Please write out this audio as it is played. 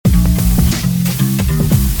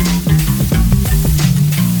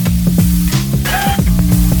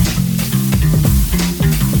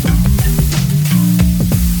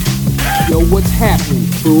what's happening,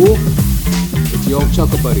 fool? It's the old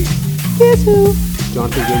Chuckle Buddy. Guess who?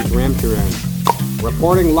 Jonathan James Ramcharan,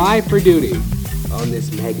 reporting live for duty on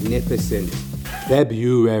this magnificent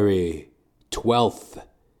February 12th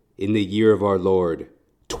in the year of our Lord,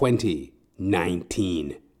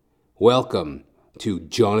 2019. Welcome to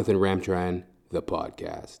Jonathan Ramcharan, the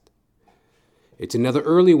podcast. It's another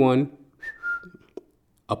early one.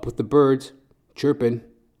 Up with the birds, chirping.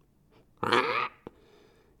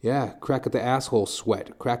 Yeah, crack at the asshole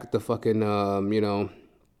sweat. Crack at the fucking,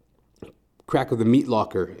 crack of the meat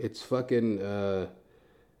locker. It's fucking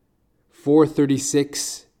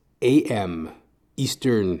 4:36 a.m.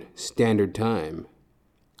 Eastern Standard Time.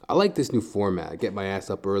 I like this new format. Get my ass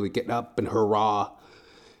up early, get up and hurrah.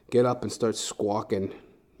 Get up and start squawking,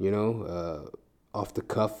 off the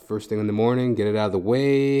cuff first thing in the morning. Get it out of the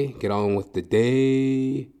way. Get on with the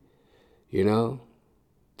day.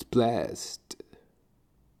 It's blessed.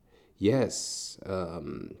 Yes.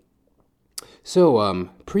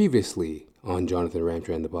 Previously on Jonathan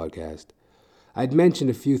Ramcharan, the podcast, I'd mentioned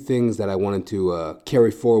a few things that I wanted to carry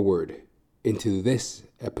forward into this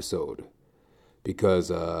episode because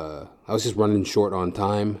I was just running short on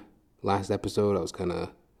time last episode. I was I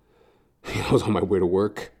was on my way to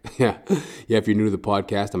work. Yeah, if you're new to the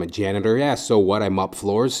podcast, I'm a janitor. Yeah, so what? I mop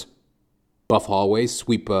floors, buff hallways,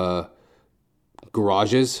 sweep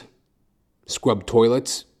garages, scrub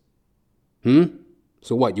toilets.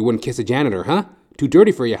 So what, you wouldn't kiss a janitor, huh? Too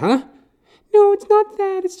dirty for you, huh? No, it's not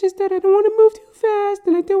that. It's just that I don't want to move too fast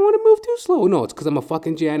and I don't want to move too slow. No, it's because I'm a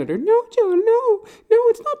fucking janitor. No, John, no. No,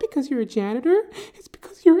 it's not because you're a janitor. It's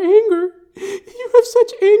because you're anger. You have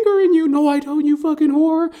such anger in you. No, I don't, you fucking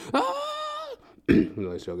whore. Ah!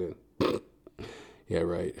 No, it's so good. Yeah,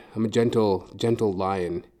 right. I'm a gentle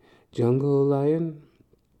lion. Jungle lion?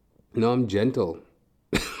 No, I'm gentle.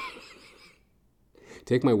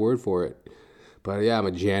 Take my word for it. But yeah, I'm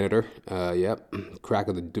a janitor. Yep. Crack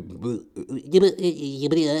of the...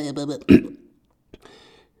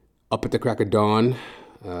 Up at the crack of dawn.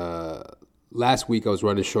 Last week I was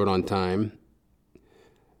running short on time.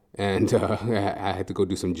 And I had to go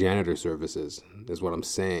do some janitor services, is what I'm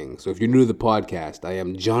saying. So if you're new to the podcast, I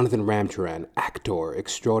am Jonathan Ramcharan, actor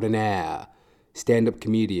extraordinaire, stand-up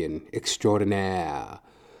comedian extraordinaire,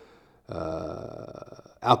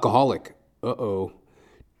 alcoholic.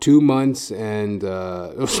 2 months and,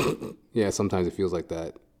 yeah, sometimes it feels like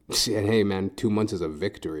that. And hey, man, 2 months is a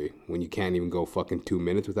victory when you can't even go fucking 2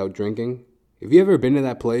 minutes without drinking. Have you ever been to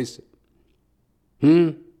that place?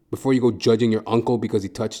 Before you go judging your uncle because he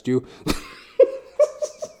touched you?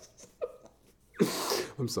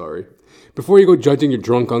 I'm sorry. Before you go judging your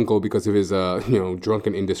drunk uncle because of his,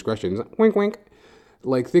 drunken indiscretions. Wink, wink.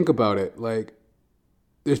 Like, think about it. Like,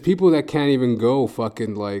 there's people that can't even go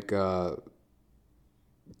fucking,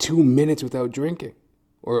 2 minutes without drinking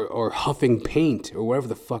or huffing paint or whatever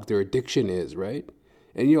the fuck their addiction is, right?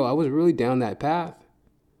 And, I was really down that path.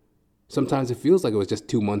 Sometimes it feels like it was just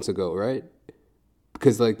 2 months ago, right?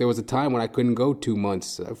 Because, there was a time when I couldn't go 2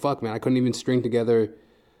 months. Fuck, man, I couldn't even string together.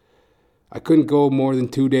 I couldn't go more than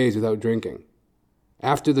 2 days without drinking.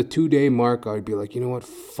 After the 2-day mark, I'd be like, you know what?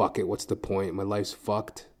 Fuck it. What's the point? My life's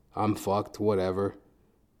fucked. I'm fucked. Whatever.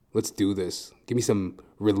 Let's do this. Give me some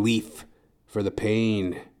relief for the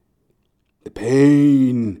pain. The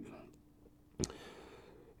pain.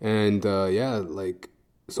 And,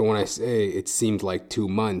 so when I say it seemed like 2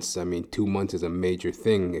 months, I mean, 2 months is a major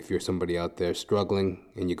thing. If you're somebody out there struggling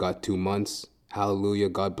and you got 2 months, hallelujah,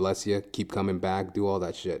 God bless you, keep coming back, do all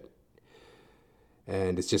that shit.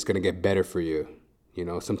 And it's just going to get better for you.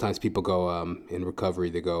 Sometimes people go, in recovery,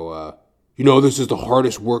 they go, this is the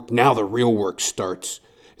hardest work. Now the real work starts.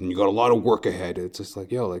 And you got a lot of work ahead. It's just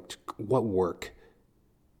like, what work?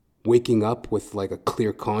 Waking up with a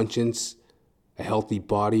clear conscience, a healthy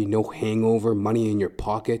body, no hangover, money in your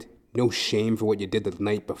pocket, no shame for what you did the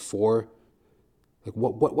night before.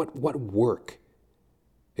 What work?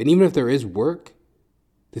 And even if there is work,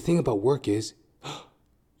 the thing about work is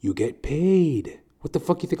you get paid. What the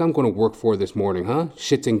fuck you think I'm going to work for this morning, huh?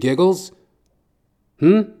 Shits and giggles?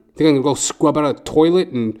 Think I'm going to go scrub out a toilet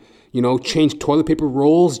and, change toilet paper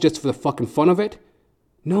rolls just for the fucking fun of it?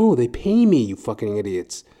 No, they pay me, you fucking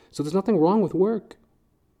idiots. So there's nothing wrong with work.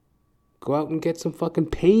 Go out and get some fucking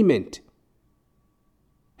payment.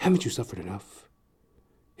 Haven't you suffered enough?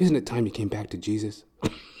 Isn't it time you came back to Jesus?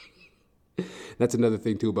 That's another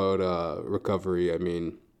thing, too, about recovery. I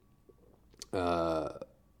mean,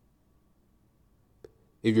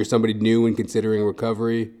 if you're somebody new and considering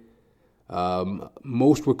recovery,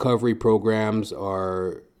 most recovery programs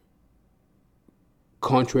are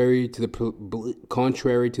contrary to the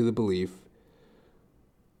belief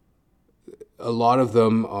a lot of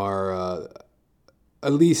them are,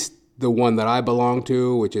 at least the one that I belong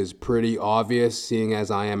to, which is pretty obvious, seeing as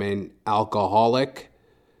I am an alcoholic.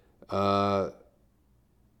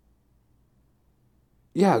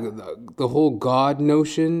 Yeah, the whole God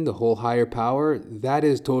notion, the whole higher power, that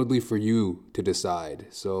is totally for you to decide.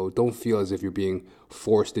 So don't feel as if you're being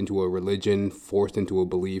forced into a religion, forced into a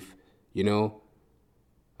belief, you know?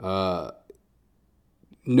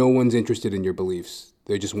 No one's interested in your beliefs.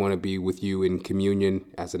 They just want to be with you in communion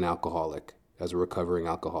as an alcoholic, as a recovering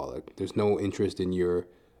alcoholic. There's no interest in your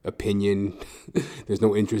opinion. There's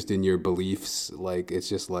no interest in your beliefs. Like, it's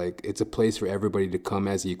just like, it's a place for everybody to come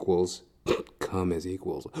as equals. Come as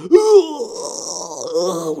equals.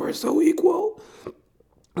 We're so equal.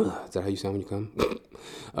 Is that how you sound when you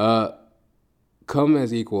come? Come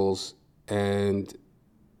as equals and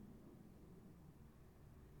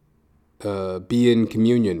be in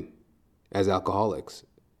communion as alcoholics,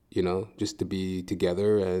 you know, just to be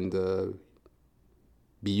together and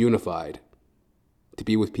be unified, to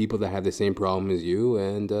be with people that have the same problem as you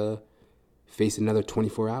and face another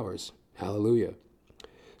 24 hours. Hallelujah.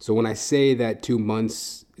 So when I say that 2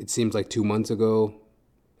 months, it seems like 2 months ago,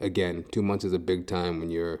 again, 2 months is a big time when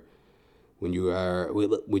you're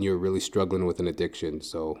really struggling with an addiction.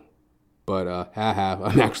 So, but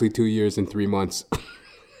I'm actually 2 years and 3 months.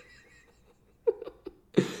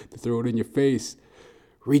 To throw it in your face.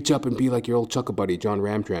 Reach up and be like your old chucka buddy, John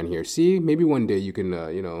Ramtran here. See, maybe one day you can,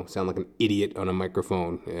 sound like an idiot on a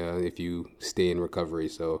microphone if you stay in recovery.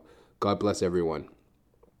 So God bless everyone.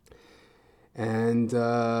 And,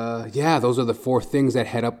 those are the 4 things that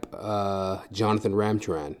head up Jonathan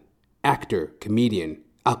Ramcharan. Actor, comedian,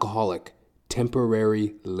 alcoholic,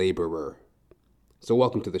 temporary laborer. So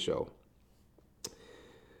welcome to the show.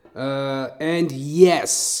 And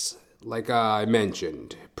yes, like I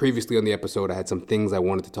mentioned, previously on the episode, I had some things I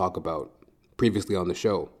wanted to talk about. Previously on the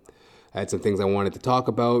show, I had some things I wanted to talk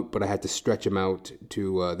about, but I had to stretch them out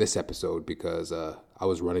to this episode because I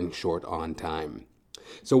was running short on time.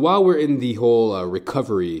 So while we're in the whole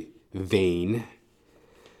recovery vein,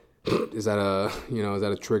 is that a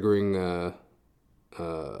triggering,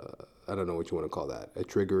 I don't know what you want to call that, a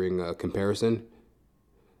triggering comparison?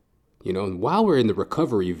 You know, while we're in the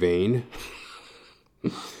recovery vein,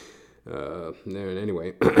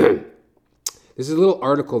 anyway, this is a little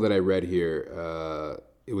article that I read here.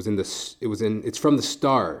 It's from the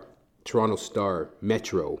Star, Toronto Star,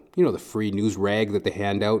 Metro. You know, the free news rag that they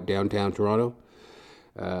hand out downtown Toronto.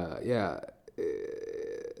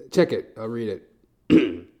 Check it. I'll read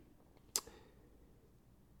it.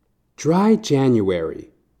 Dry January.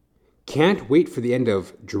 Can't wait for the end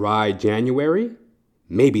of Dry January?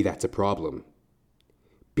 Maybe that's a problem.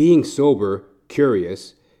 Being sober,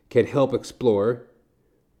 curious, can help explore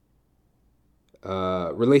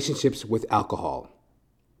relationships with alcohol.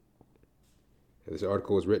 This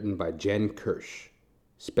article was written by Jen Kirsch,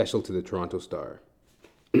 special to the Toronto Star.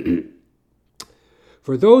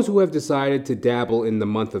 For those who have decided to dabble in a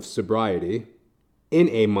month of sobriety,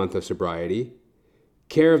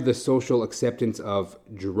 care of the social acceptance of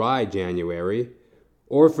Dry January,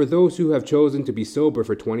 or for those who have chosen to be sober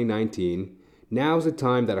for 2019, now's the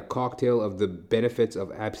time that a cocktail of the benefits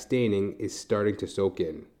of abstaining is starting to soak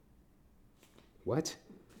in. What?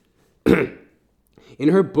 In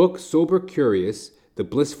her book, Sober Curious, The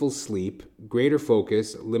Blissful Sleep, Greater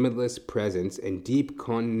Focus, Limitless Presence, and Deep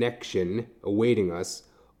Connection Awaiting Us,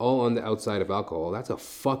 all on the outside of alcohol. That's a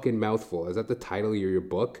fucking mouthful. Is that the title of your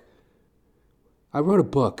book? I wrote a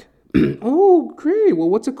book. Oh, great. Well,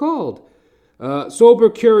 what's it called? Sober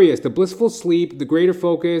Curious, The Blissful Sleep, The Greater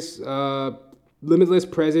Focus, Limitless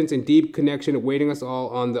Presence, and Deep Connection Awaiting Us all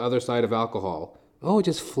on the other side of alcohol. Oh, it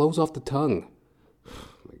just flows off the tongue. Oh,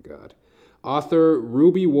 my God. Author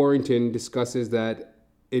Ruby Warrington discusses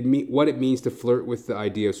what it means to flirt with the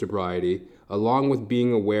idea of sobriety, along with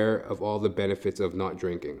being aware of all the benefits of not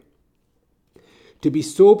drinking. To be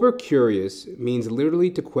sober curious means literally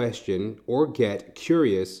to question or get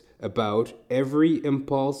curious about every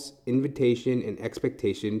impulse, invitation, and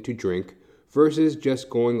expectation to drink versus just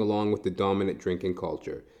going along with the dominant drinking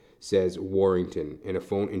culture, says Warrington in a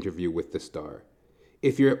phone interview with The Star.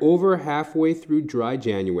 If you're over halfway through Dry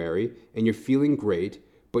January and you're feeling great,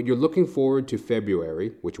 but you're looking forward to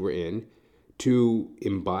February, which we're in, to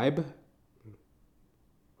imbibe?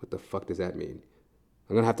 What the fuck does that mean?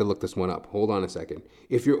 I'm going to have to look this one up. Hold on a second.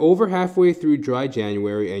 If you're over halfway through Dry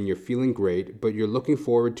January and you're feeling great, but you're looking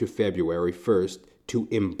forward to February 1st to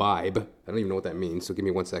imbibe. I don't even know what that means, so give me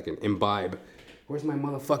 1 second. Imbibe. Where's my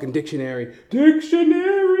motherfucking dictionary? Dictionary!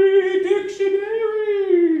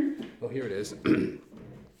 Oh, here it is.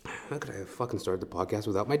 How could I have fucking started the podcast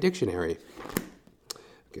without my dictionary?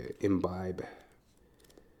 Okay, imbibe.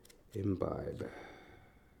 Imbibe.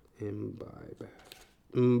 Imbibe.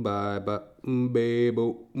 Mbaba,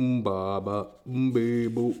 mbebo, mbaba,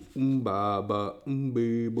 mbebo, mbaba,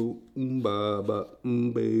 mbebo, mbaba,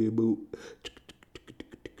 mbebo.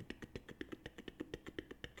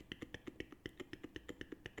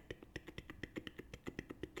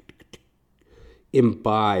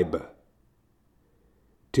 Imbibe.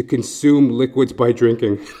 To consume liquids by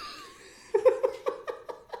drinking.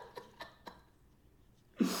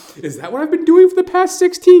 Is that what I've been doing for the past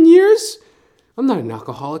 16 years? I'm not an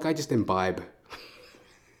alcoholic, I just imbibe.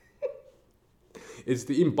 It's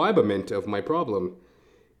the imbibement of my problem.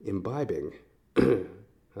 Imbibing. I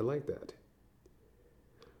like that.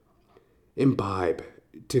 Imbibe.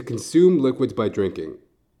 To consume liquids by drinking.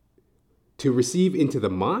 To receive into the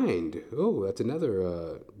mind. Oh, that's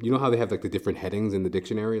another... you know how they have like the different headings in the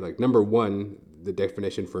dictionary? Like number 1, the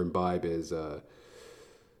definition for imbibe is... to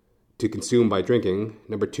consume by drinking.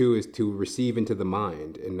 Number 2 is to receive into the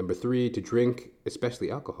mind. And number 3, to drink, especially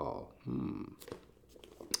alcohol.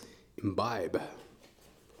 Imbibe. All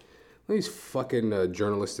these fucking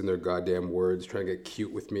journalists in their goddamn words trying to get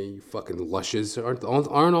cute with me. You fucking lushes. Aren't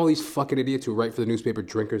all these fucking idiots who write for the newspaper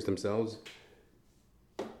drinkers themselves?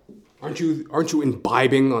 Aren't you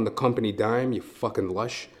imbibing on the company dime, you fucking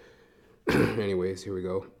lush? Anyways, here we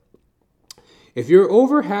go. If you're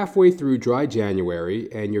over halfway through dry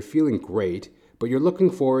January and you're feeling great, but you're looking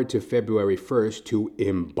forward to February 1st to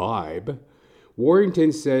imbibe,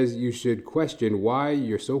 Warrington says you should question why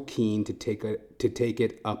you're so keen to take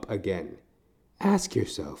it up again. Ask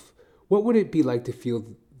yourself, what would it be like to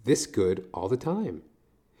feel this good all the time?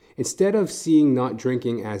 Instead of seeing not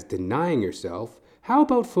drinking as denying yourself, how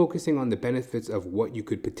about focusing on the benefits of what you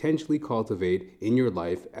could potentially cultivate in your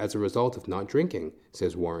life as a result of not drinking,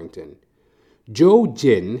 says Warrington. Jo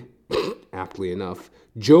Jin, aptly enough,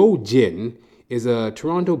 Jo Jin is a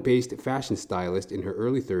Toronto-based fashion stylist in her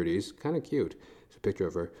early 30s, kind of cute, there's a picture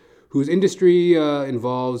of her, whose industry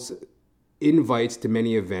involves invites to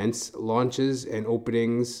many events, launches, and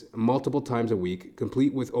openings multiple times a week,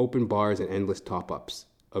 complete with open bars and endless top-ups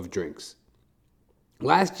of drinks.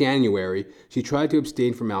 Last January, she tried to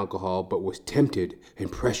abstain from alcohol, but was tempted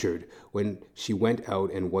and pressured when she went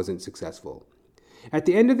out and wasn't successful. At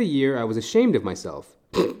the end of the year, I was ashamed of myself.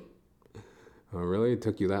 Oh, really? It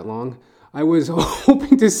took you that long? I was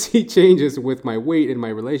hoping to see changes with my weight and my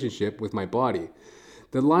relationship with my body.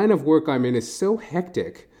 The line of work I'm in is so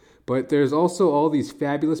hectic, but there's also all these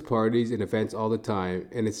fabulous parties and events all the time,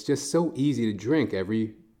 and it's just so easy to drink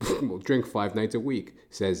drink 5 nights a week,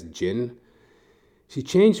 says Jin. She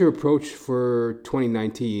changed her approach for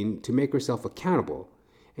 2019 to make herself accountable,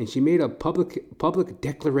 and she made a public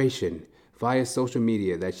declaration via social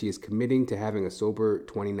media that she is committing to having a sober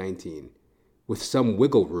 2019, with some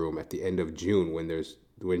wiggle room at the end of June when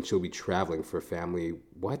she'll be traveling for family.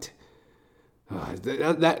 What?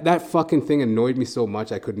 That fucking thing annoyed me so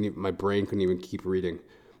much my brain couldn't even keep reading.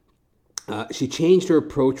 She changed her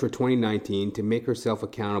approach for 2019 to make herself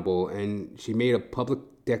accountable, and she made a public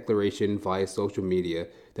declaration via social media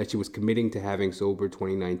that she was committing to having sober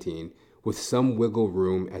 2019 with some wiggle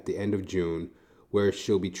room at the end of June, where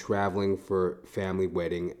she'll be traveling for a family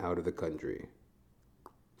wedding out of the country.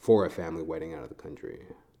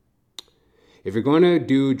 If you're going to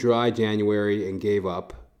do dry January and gave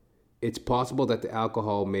up, it's possible that the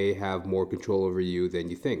alcohol may have more control over you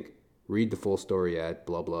than you think. Read the full story at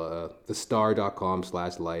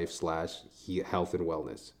thestar.com/life/health and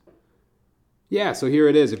wellness. Yeah, so here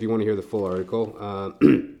it is if you want to hear the full article.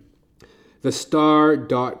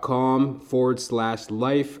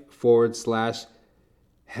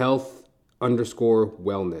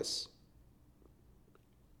 thestar.com/life/health_wellness.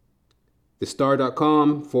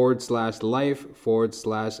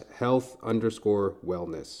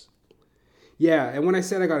 thestar.com/life/health_wellness. Yeah, and when I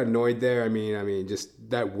said I got annoyed there, I mean just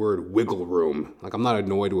that word wiggle room. Like, I'm not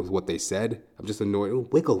annoyed with what they said. I'm just annoyed. Oh,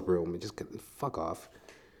 wiggle room. It just fuck off.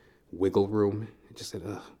 Wiggle room. It just said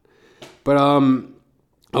ugh. But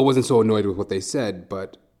I wasn't so annoyed with what they said.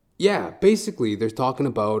 But yeah, basically they're talking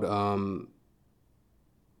about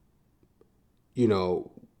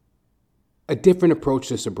a different approach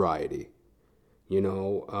to sobriety.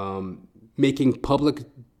 Making public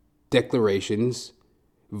declarations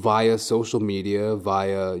via social media,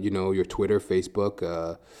 via, your Twitter, Facebook,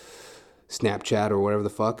 Snapchat, or whatever the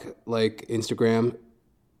fuck, like Instagram.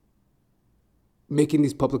 Making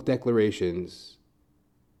these public declarations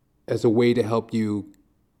as a way to help you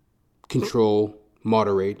control,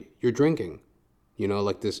 moderate your drinking.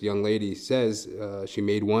 Like this young lady says, she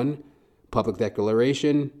made one public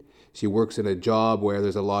declaration She works in a job where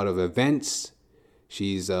there's a lot of events.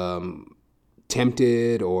 She's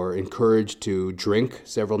tempted or encouraged to drink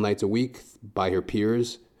several nights a week by her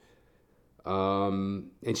peers. And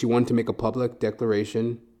she wanted to make a public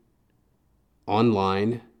declaration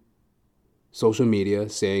online, social media,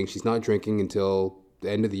 saying she's not drinking until the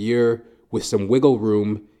end of the year, with some wiggle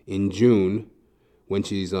room in June when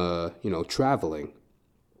she's traveling.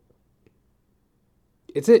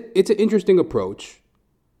 It's an interesting approach.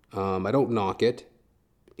 I don't knock it.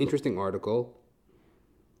 Interesting article.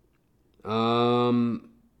 I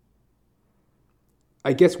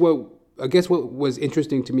guess what was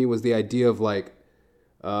interesting to me was the idea of like,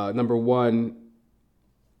 number one,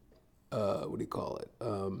 what do you call it?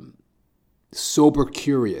 Sober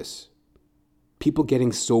curious. People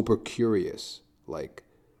getting sober curious. Like,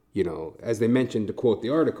 as they mentioned, to quote the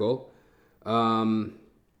article, to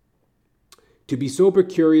be sober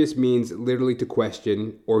curious means literally to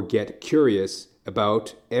question or get curious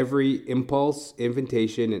about every impulse,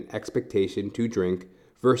 invitation, and expectation to drink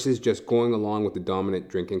versus just going along with the dominant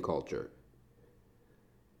drinking culture.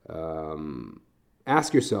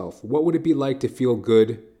 Ask yourself, what would it be like to feel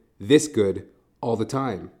good, this good, all the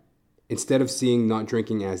time? Instead of seeing not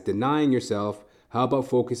drinking as denying yourself, how about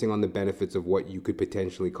focusing on the benefits of what you could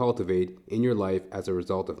potentially cultivate in your life as a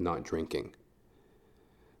result of not drinking?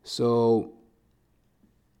 So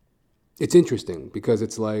it's interesting because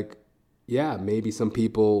it's like, yeah, maybe some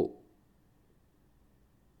people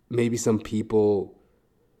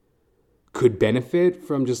could benefit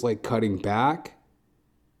from just like cutting back,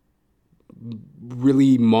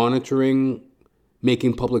 really monitoring,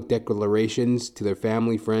 making public declarations to their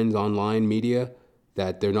family, friends, online media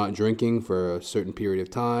that they're not drinking for a certain period of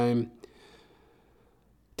time,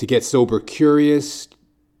 to get sober curious.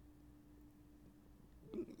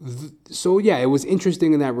 So yeah, it was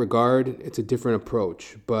interesting in that regard. It's a different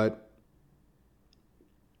approach, but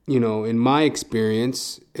in my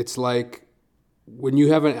experience, it's like when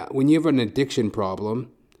you have an addiction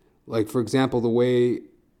problem, like for example, the way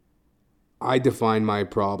I define my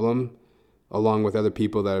problem, along with other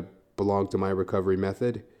people that belong to my recovery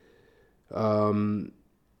method,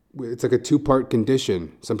 it's like a two-part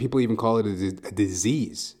condition. Some people even call it a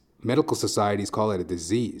disease. Medical societies call it a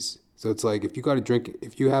disease. So it's like if you got to drink,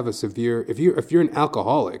 if you're an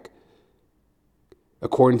alcoholic,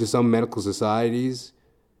 according to some medical societies,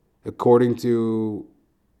 according to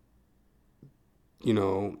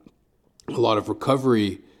a lot of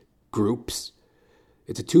recovery groups,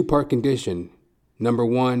 it's a two-part condition. Number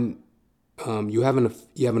one, you have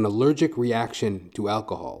an allergic reaction to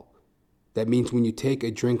alcohol. That means when you take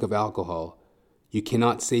a drink of alcohol, you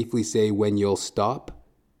cannot safely say when you'll stop,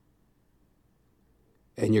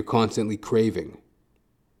 and you're constantly craving.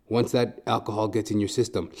 Once that alcohol gets in your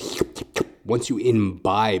system, once you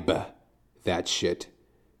imbibe that shit,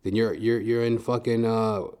 then you're in fucking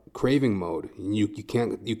craving mode. You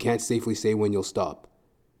can't safely say when you'll stop.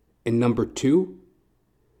 And number two,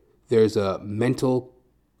 there's a mental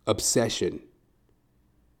obsession,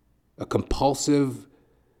 a compulsive,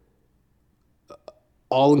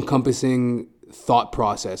 all-encompassing thought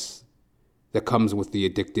process that comes with the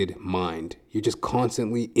addicted mind. You're just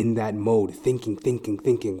constantly in that mode, thinking,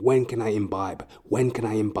 when can I imbibe? When can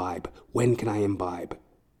I imbibe? When can I imbibe?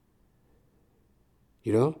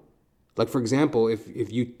 Like for example,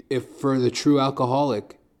 if for the true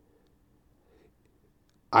alcoholic,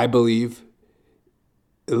 I believe,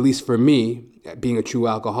 at least for me, being a true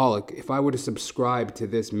alcoholic, if I were to subscribe to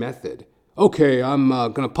this method, okay, I'm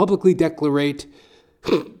going to publicly declarate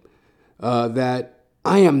that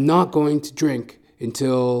I am not going to drink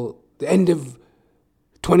until the end of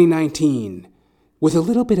 2019, with a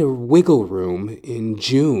little bit of wiggle room in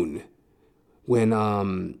June when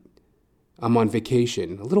I'm on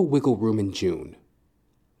vacation. A little wiggle room in June.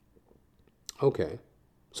 Okay.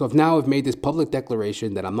 So I've made this public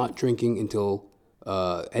declaration that I'm not drinking until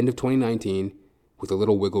end of 2019 with a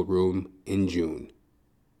little wiggle room in June.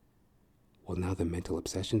 Well, now the mental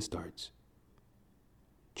obsession starts.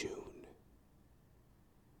 June.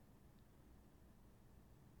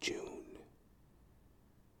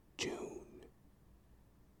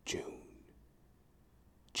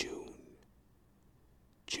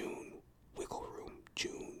 Wiggle room,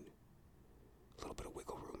 June. A little bit of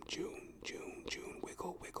wiggle room, June.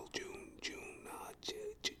 Wiggle, June.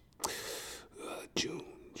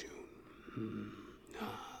 June.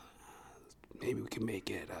 Maybe we can make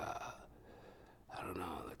it, I don't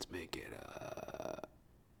know, let's make it,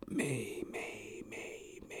 May.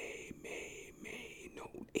 No,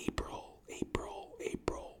 April,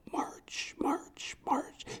 March,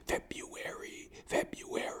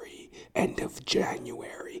 February, end of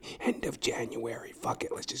January, January. Fuck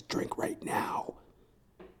it, let's just drink right now.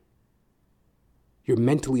 You're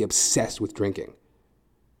mentally obsessed with drinking.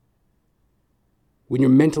 When you're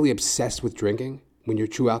mentally obsessed with drinking, when you're a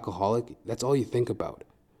true alcoholic, that's all you think about.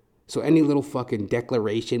 So any little fucking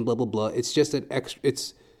declaration, blah, blah, blah, it's just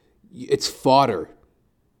it's fodder.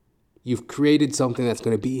 You've created something that's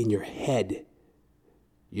going to be in your head.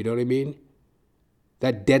 You know what I mean?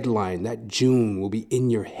 That deadline, that June will be in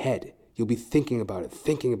your head. You'll be thinking about it,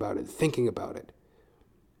 thinking about it, thinking about it.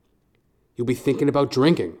 You'll be thinking about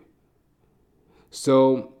drinking.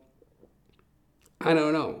 So, I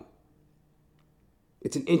don't know.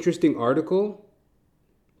 It's an interesting article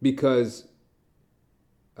because,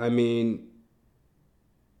 I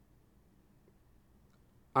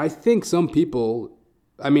think some people,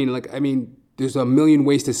 there's a million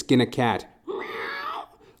ways to skin a cat.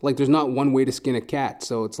 Like, there's not one way to skin a cat.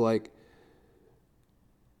 So it's like,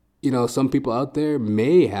 some people out there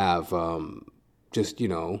may have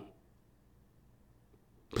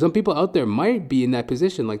some people out there might be in that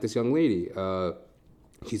position, like this young lady.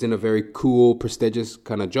 She's in a very cool, prestigious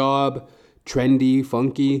kind of job, trendy,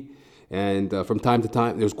 funky. And from time to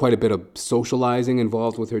time, there's quite a bit of socializing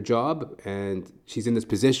involved with her job. And she's in this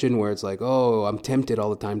position where it's like, oh, I'm tempted all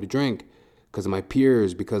the time to drink because of my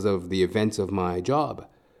peers, because of the events of my job.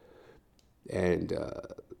 And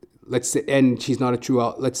let's say she's not a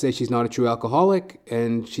true alcoholic,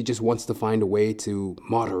 and she just wants to find a way to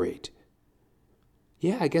moderate.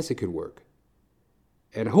 Yeah, I guess it could work.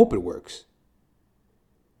 And I hope it works.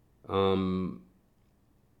 And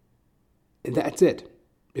that's it.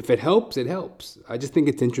 If it helps, it helps. I just think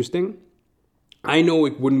it's interesting. I know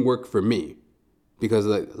it wouldn't work for me because,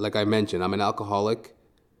 like I mentioned, I'm an alcoholic.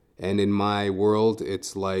 And in my world,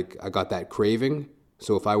 it's like I got that craving.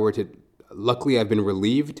 So if I were to... Luckily, I've been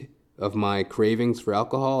relieved of my cravings for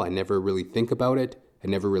alcohol. I never really think about it. I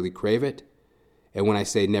never really crave it. And when I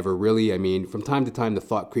say never really, I mean, from time to time, the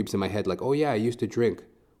thought creeps in my head like, oh yeah, I used to drink.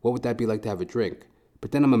 What would that be like to have a drink?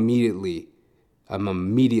 But then I'm immediately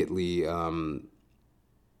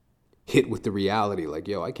hit with the reality like,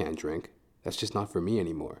 yo, I can't drink. That's just not for me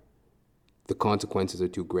anymore. The consequences are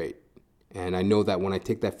too great. And I know that when I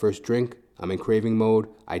take that first drink, I'm in craving mode.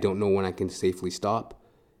 I don't know when I can safely stop.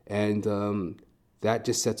 And that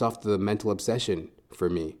just sets off the mental obsession for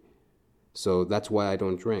me. So that's why I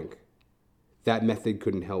don't drink. That method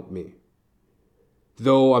couldn't help me.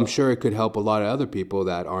 Though I'm sure it could help a lot of other people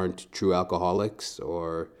that aren't true alcoholics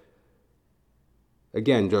or,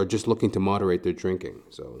 again, they're just looking to moderate their drinking.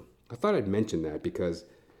 So I thought I'd mention that because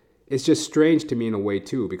it's just strange to me in a way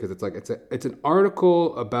too, because it's like it's an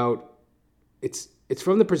article about it's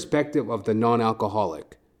from the perspective of the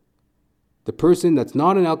non-alcoholic. The person that's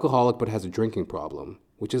not an alcoholic but has a drinking problem,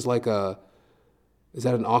 which is like is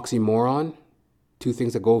that an oxymoron? Two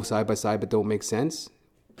things that go side by side but don't make sense?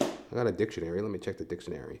 I got a dictionary. Let me check the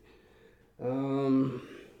dictionary.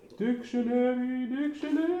 Dictionary.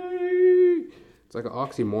 It's like an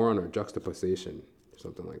oxymoron or juxtaposition or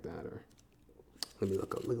something like that. Or let me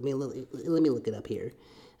look up. Let me look it up here.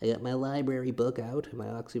 I got my library book out. My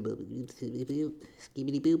skibbity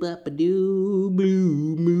boo bop a doo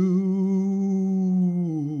blue moon.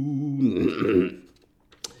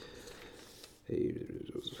 Hey,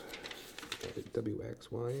 W,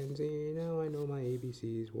 X, Y, and Z. Now I know my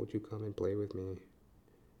ABCs. Won't you come and play with me?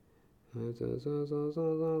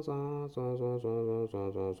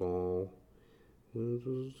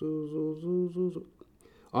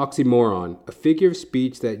 Oxymoron, a figure of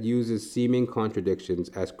speech that uses seeming contradictions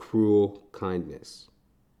as cruel kindness.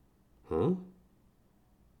 Huh?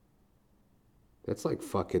 That's like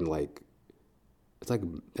fucking like,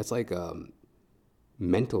 that's like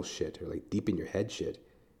mental shit or like deep in your head shit.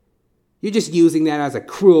 You're just using that as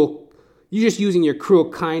you're just using your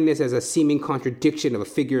cruel kindness as a seeming contradiction of a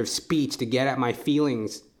figure of speech to get at my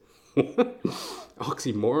feelings.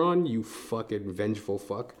 Oxymoron, you fucking vengeful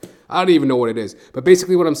fuck. I don't even know what it is. But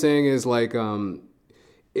basically what I'm saying is like,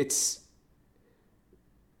 let's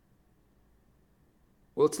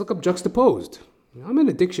look up juxtaposed. I'm in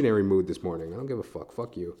a dictionary mood this morning. I don't give a fuck.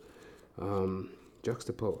 Fuck you.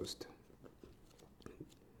 Juxtaposed.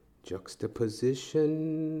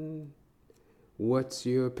 Juxtaposition. What's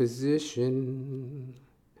your position?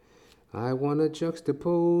 I want to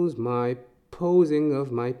juxtapose my posing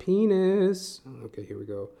of my penis. Okay, here we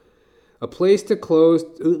go. To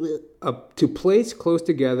place close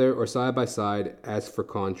together or side by side as for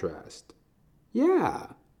contrast. Yeah.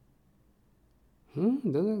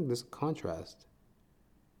 There's a contrast.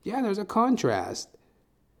 Yeah, there's a contrast.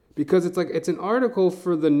 Because it's an article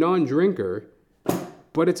for the non-drinker,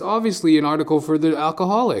 but it's obviously an article for the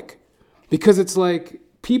alcoholic. Because it's like,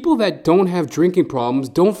 People that don't have drinking problems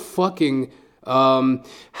don't fucking...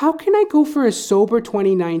 how can I go for a sober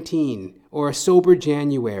 2019 or a sober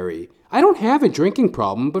January? I don't have a drinking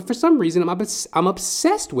problem, but for some reason I'm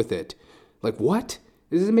obsessed with it. Like, what?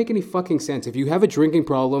 This doesn't make any fucking sense. If you have a drinking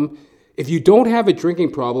problem, if you don't have a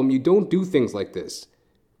drinking problem, you don't do things like this.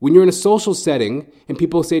 When you're in a social setting and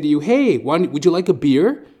people say to you, hey, would you like a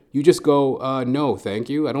beer? You just go, no, thank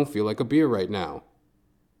you. I don't feel like a beer right now.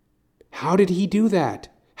 How did he do that?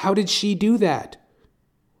 How did she do that?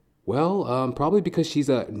 Well, probably because she's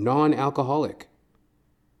a non-alcoholic.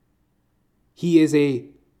 He is a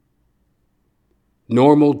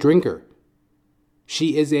normal drinker.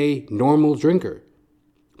 She is a normal drinker.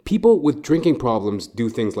 People with drinking problems do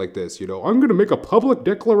things like this. I'm going to make a public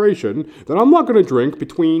declaration that I'm not going to drink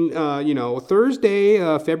between, Thursday,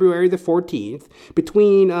 February the 14th,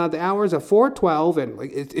 between the hours of 4:12 and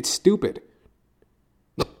it's stupid.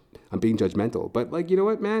 I'm being judgmental, but you know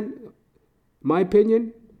what, man? My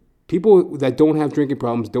opinion, people that don't have drinking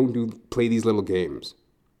problems don't play these little games.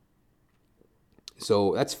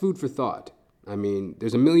 So that's food for thought. I mean,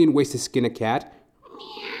 there's a million ways to skin a cat.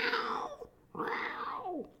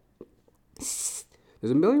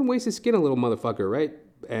 There's a million ways to skin a little motherfucker, right?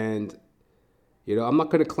 And, I'm not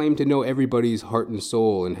going to claim to know everybody's heart and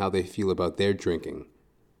soul and how they feel about their drinking.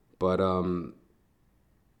 But,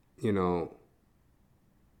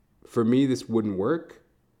 for me, this wouldn't work.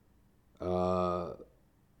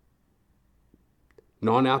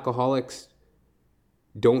 Non-alcoholics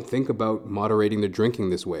don't think about moderating their drinking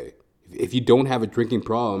this way. If you don't have a drinking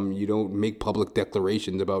problem, you don't make public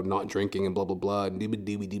declarations about not drinking and blah, blah, blah.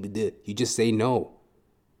 You just say no.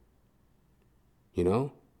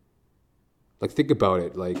 Think about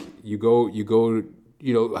it. You go,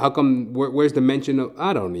 how come, where's the mention of,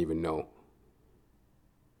 I don't even know.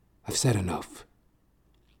 I've said enough.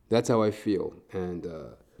 That's how I feel. And,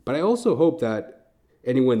 but I also hope that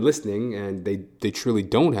anyone listening, and they truly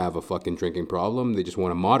don't have a fucking drinking problem, they just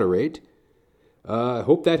want to moderate, I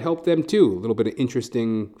hope that helped them too. A little bit of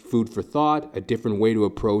interesting food for thought, a different way to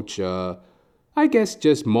approach, I guess,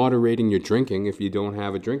 just moderating your drinking if you don't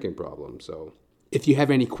have a drinking problem. So if you have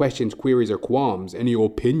any questions, queries, or qualms, any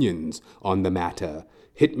opinions on the matter,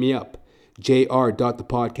 hit me up,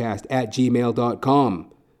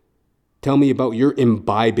 jr.thepodcast@gmail.com. Tell me about your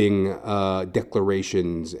imbibing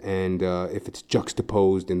declarations and if it's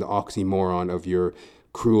juxtaposed in the oxymoron of your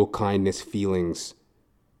cruel kindness feelings.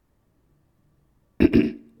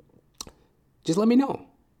 Just let me know.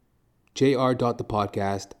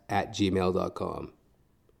 jr.thepodcast@gmail.com.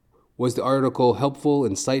 Was the article helpful,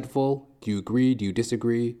 insightful? Do you agree? Do you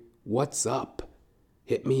disagree? What's up?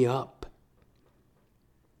 Hit me up.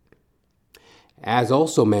 As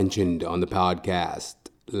also mentioned on the podcast,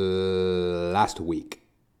 last week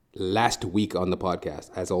on the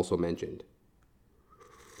podcast, as also mentioned.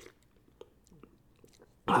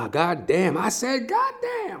 Goddamn, I said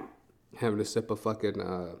goddamn. Having a sip of fucking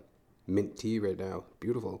mint tea right now.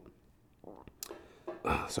 Beautiful.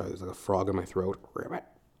 Sorry, there's like a frog in my throat.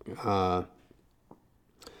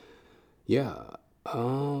 Yeah.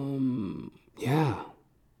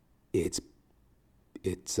 It's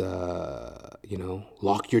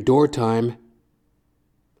lock your door time.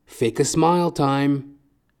 Fake a smile time.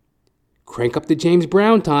 Crank up the James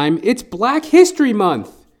Brown time. It's Black History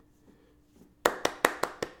Month.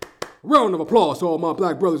 Round of applause to all my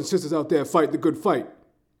black brothers and sisters out there fighting the good fight.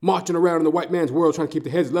 Marching around in the white man's world trying to keep the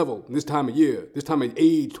heads level in this time of year, this time of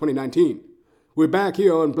age, 2019. We're back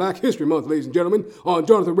here on Black History Month, ladies and gentlemen, on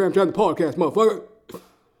Jonathan Ramcharan, the podcast, motherfucker.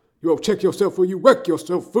 Yo, check yourself or you wreck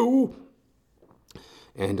yourself, fool.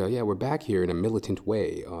 And we're back here in a militant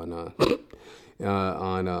way on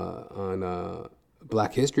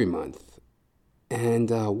Black History Month. And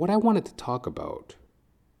what I wanted to talk about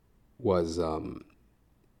was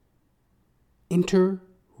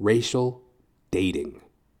interracial dating.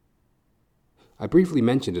 I briefly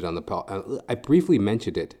mentioned it on the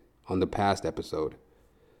past episode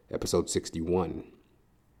 61.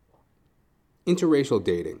 Interracial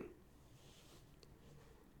dating.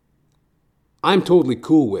 I'm totally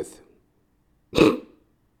cool with.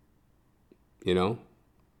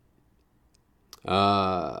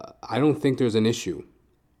 I don't think there's an issue.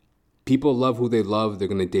 People love who they love. They're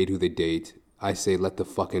gonna date who they date. I say let the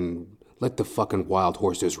fucking wild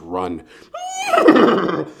horses run.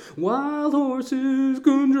 Wild horses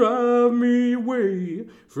can drive me away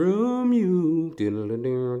from you.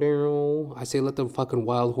 I say let the fucking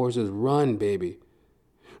wild horses run, baby.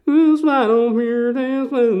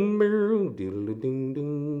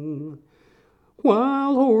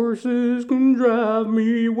 Wild horses can drive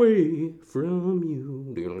me away from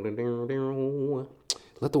you.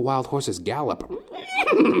 Let the wild horses gallop.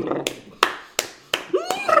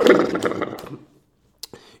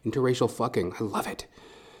 Interracial fucking. I love it.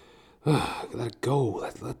 Let it go.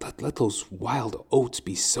 Let those wild oats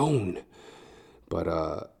be sown.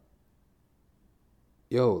 But,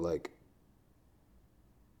 yo, like,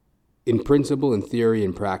 in principle, in theory,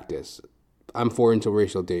 in practice, I'm for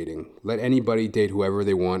interracial dating. Let anybody date whoever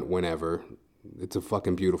they want, whenever. It's a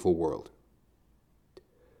fucking beautiful world.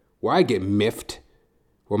 Where I get miffed,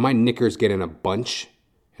 where my knickers get in a bunch,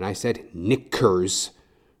 and I said knickers.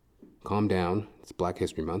 Calm down. It's Black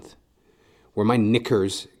History Month. Where my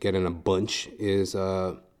knickers get in a bunch is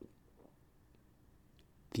the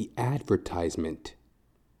advertisement.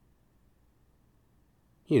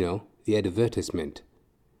 You know, the advertisement.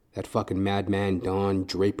 That fucking madman, Don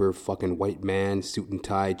Draper, fucking white man, suit and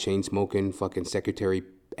tie, chain smoking, fucking secretary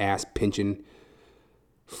ass pinching,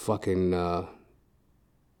 fucking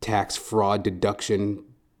tax fraud deduction,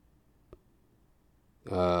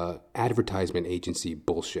 advertisement agency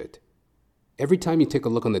bullshit. Every time you take a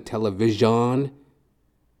look on the television,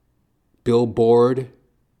 billboard,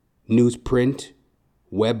 newsprint,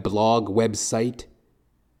 web blog, website,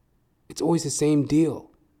 it's always the same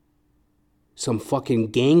deal. Some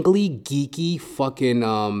fucking gangly, geeky, fucking,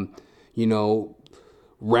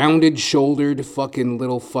 rounded-shouldered fucking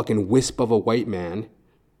little fucking wisp of a white man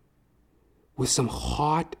with some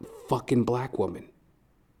hot fucking black woman.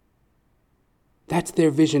 That's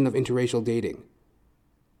their vision of interracial dating.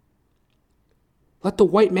 Let the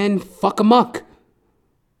white men fuck amok.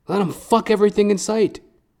 Let them fuck everything in sight.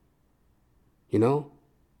 You know?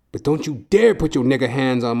 But don't you dare put your nigga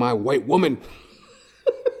hands on my white woman.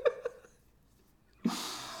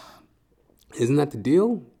 Isn't that the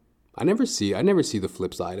deal? I never see the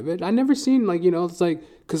flip side of it. I never seen, it's like,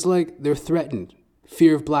 because, they're threatened.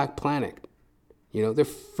 Fear of black planet. They're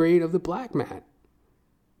afraid of the black man.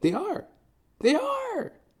 They are.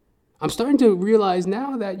 I'm starting to realize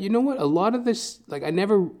now that, you know what, a lot of this, I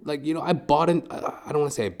bought in, I don't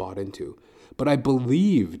want to say I bought into, but I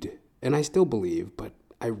believed, and I still believe, but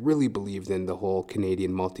I really believed in the whole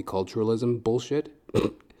Canadian multiculturalism bullshit.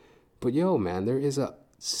 But yo, man, there is a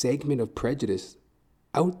segment of prejudice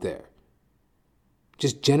out there.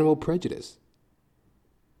 Just general prejudice.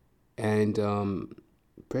 And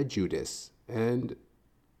prejudice. And,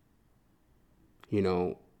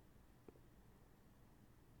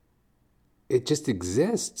 it just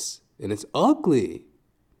exists. And it's ugly.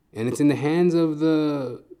 And it's in the hands of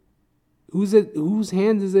the... Whose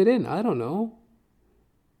hands is it in? I don't know.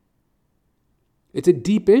 It's a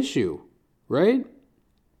deep issue, right?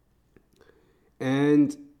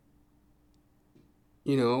 And,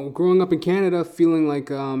 growing up in Canada, feeling like,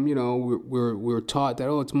 we're taught that,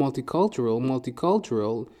 it's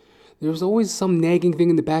multicultural. There's always some nagging thing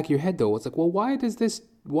in the back of your head, though. It's like, well, why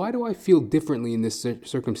do I feel differently in this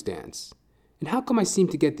circumstance? And how come I seem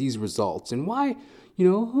to get these results? And why,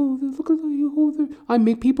 look at you, I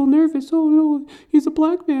make people nervous. Oh, no, he's a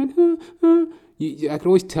black man. I can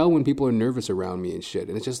always tell when people are nervous around me and shit.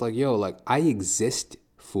 And it's just like, I exist,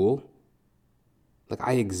 fool.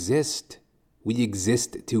 I exist. We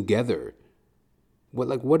exist together.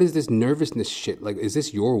 What is this nervousness shit? Is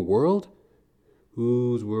this your world?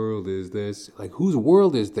 Whose world is this? Whose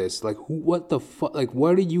world is this? What the fuck?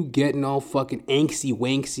 What are you getting all fucking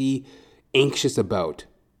angsty-wanksy, anxious about?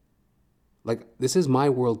 This is my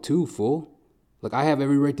world too, fool. I have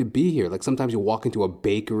every right to be here. Sometimes you walk into a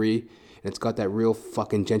bakery and it's got that real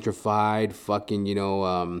fucking gentrified fucking,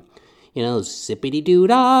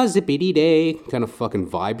 zippity-doo-dah, zippity-day kind of fucking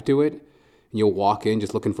vibe to it. And you'll walk in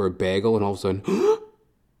just looking for a bagel, and all of a sudden,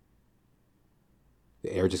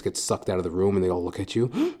 the air just gets sucked out of the room, and they all look at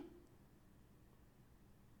you.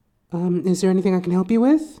 Is there anything I can help you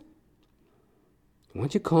with? Why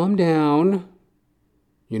don't you calm down?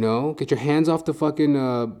 Get your hands off the fucking,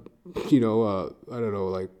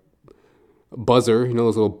 buzzer,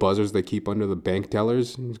 those little buzzers they keep under the bank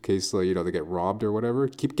tellers in case, they get robbed or whatever.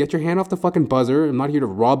 Get your hand off the fucking buzzer. I'm not here to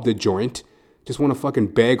rob the joint. Just want a fucking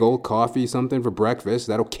bagel, coffee, something for breakfast. Is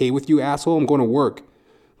that okay with you, asshole? I'm going to work.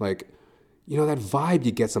 That vibe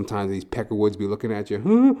you get sometimes, these Peckerwoods be looking at you.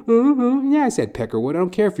 Yeah, I said Peckerwood. I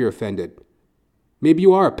don't care if you're offended. Maybe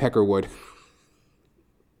you are a Peckerwood.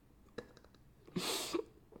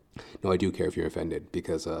 No, I do care if you're offended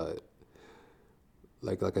because,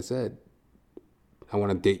 like I said, I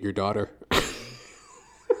want to date your daughter.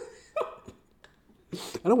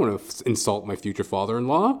 I don't want to insult my future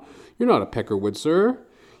father-in-law. You're not a Peckerwood, sir.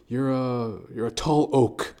 You're a tall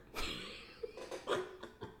oak.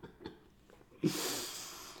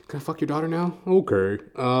 Can I fuck your daughter now? Okay.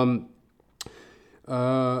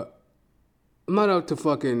 I'm not out to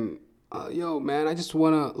fucking. Yo, man, I just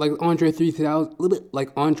wanna like Andre 3000, a little bit like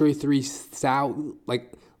Andre 3000,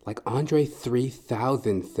 like Andre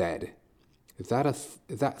 3000 said. Is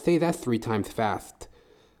that say that 3 times fast?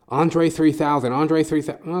 Andre 3000, Andre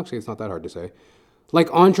 3000. Well, actually, it's not that hard to say. Like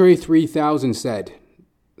Andre 3000 said,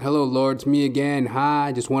 "Hello, Lord, it's me again. Hi,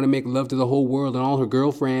 I just want to make love to the whole world and all her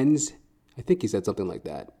girlfriends." I think he said something like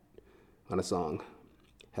that on a song.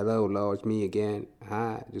 "Hello, Lord, it's me again.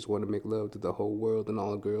 Hi, I just want to make love to the whole world and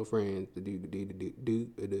all her girlfriends."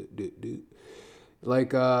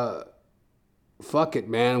 Like, fuck it,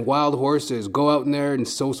 man. Wild horses. Go out in there and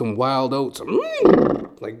sow some wild oats.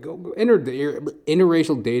 Like, go enter the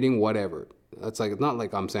interracial dating, whatever. That's like, it's not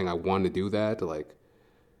like I'm saying I want to do that. Like,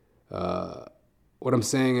 what I'm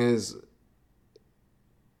saying is,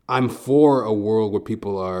 I'm for a world where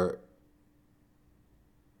people are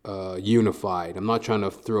unified. I'm not trying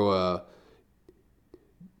to throw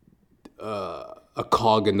a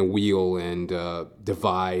cog in the wheel and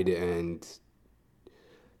divide. And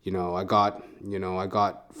I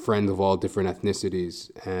got friends of all different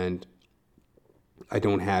ethnicities, and I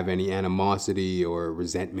don't have any animosity or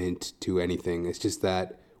resentment to anything. It's just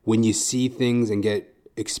that when you see things and get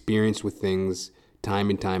experience with things time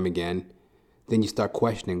and time again, then you start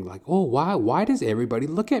questioning, like, oh, why does everybody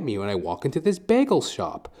look at me when I walk into this bagel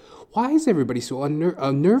shop? Why is everybody so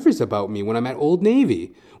nervous about me when I'm at Old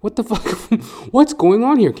Navy? What the fuck? What's going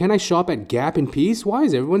on here? Can I shop at Gap in peace? Why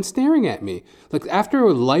is everyone staring at me? Like, after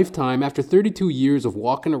a lifetime, after 32 years of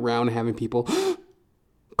walking around and having people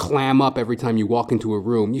clam up every time you walk into a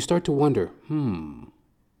room, you start to wonder,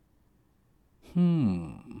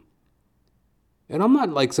 And I'm not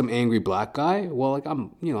like some angry black guy. Well, like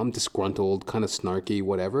I'm disgruntled, kind of snarky,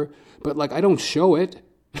 whatever. But like I don't show it.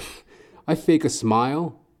 I fake a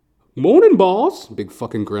smile. "Moaning, boss." Big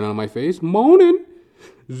fucking grin on my face. "Moaning."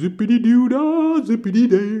 Zippity-doo-dah,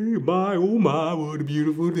 zippity-day. My, oh my, what a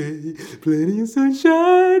beautiful day. Plenty of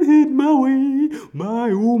sunshine hit my way.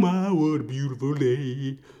 My, oh my, what a beautiful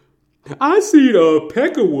day. I seen a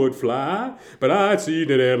peckerwood fly, but I seen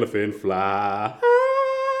an elephant fly.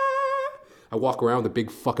 I walk around with a big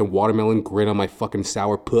fucking watermelon grin on my fucking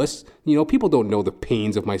sour puss. People don't know the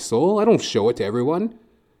pains of my soul. I don't show it to everyone.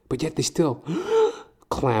 But yet they still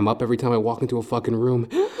clam up every time I walk into a fucking room.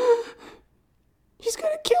 He's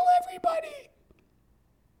gonna kill everybody.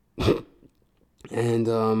 And,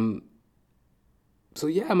 so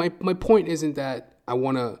yeah, my point isn't that I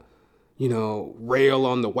want to, rail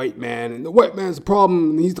on the white man and the white man's the problem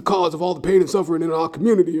and he's the cause of all the pain and suffering in our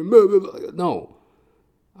community and blah, blah, blah. No.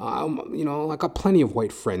 I got plenty of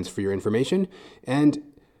white friends for your information, and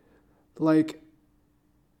like,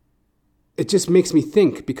 it just makes me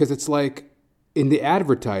think, because it's like in the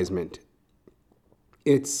advertisement,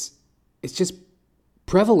 it's just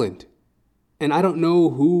prevalent, and I don't know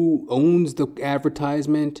who owns the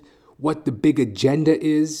advertisement, what the big agenda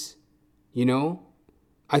is,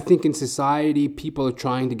 I think in society, people are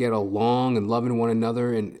trying to get along and loving one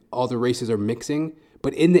another, and all the races are mixing.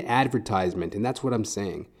 But in the advertisement, and that's what I'm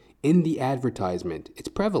saying, in the advertisement, it's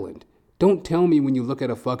prevalent. Don't tell me when you look at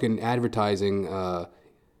a fucking advertising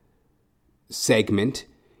segment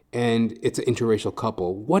and it's an interracial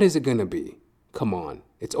couple, what is it going to be? Come on.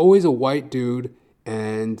 It's always a white dude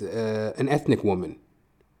and an ethnic woman.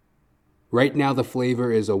 Right now, the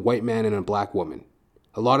flavor is a white man and a black woman.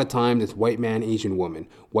 A lot of times it's white man, Asian woman.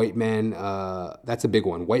 White man, that's a big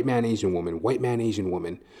one. White man, Asian woman. White man, Asian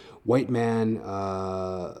woman. White man,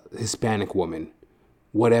 Hispanic woman.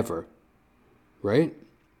 Whatever. Right?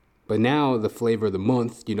 But now the flavor of the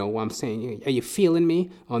month, what I'm saying? Are you feeling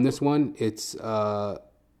me on this one? It's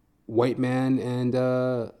white man and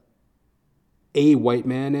a white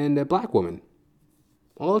man and a black woman.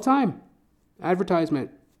 All the time.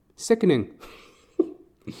 Advertisement. Sickening.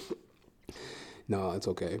 No, it's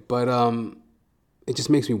okay. But it just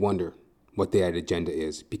makes me wonder what the agenda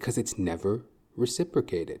is, because it's never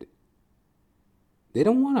reciprocated. They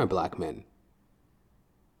don't want our black men.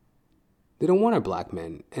 They don't want our black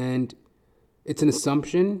men. And it's an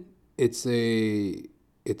assumption. It's a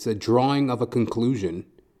drawing of a conclusion.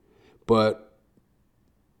 But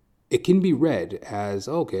it can be read as,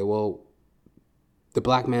 okay, well, the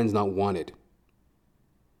black man's not wanted.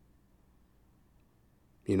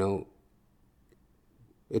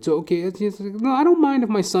 It's okay. No, I don't mind if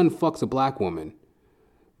my son fucks a black woman.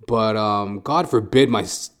 But God forbid my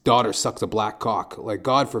daughter sucks a black cock. Like,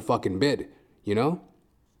 God for fucking bid,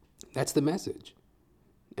 That's the message.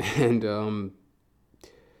 And you're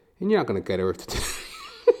not going to get her.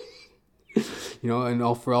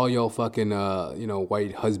 And for all y'all fucking,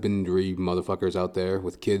 white husbandry motherfuckers out there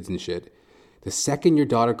with kids and shit, The second your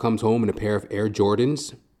daughter comes home in a pair of Air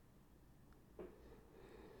Jordans,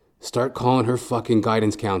 start calling her fucking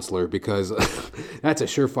guidance counselor, because that's a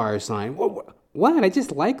surefire sign. What? I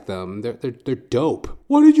just like them. They're dope.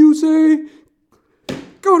 What did you say?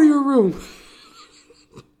 Go to your room.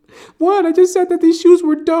 What? I just said that these shoes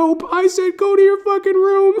were dope. I said go to your fucking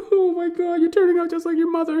room. Oh my God, you're turning out just like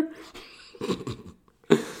your mother.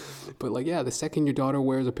 But like, yeah, the second your daughter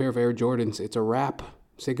wears a pair of Air Jordans, it's a wrap.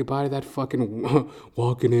 Say goodbye to that fucking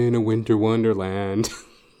walking in a winter wonderland.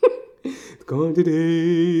 It's gone today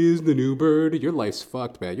is the new bird. Your life's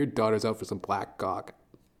fucked, man. Your daughter's out for some black cock.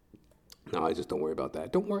 No, I just don't worry about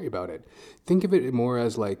that. Don't worry about it. Think of it more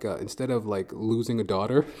as like, instead of like losing a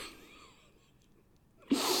daughter,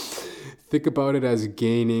 think about it as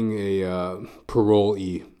gaining a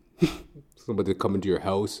parolee. Somebody to come into your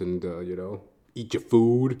house and, eat your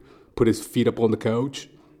food, put his feet up on the couch.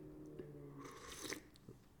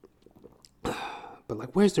 But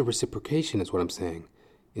like, where's the reciprocation is what I'm saying.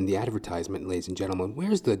 In the advertisement, ladies and gentlemen,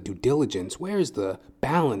 where's the due diligence? Where's the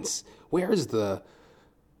balance? Where's the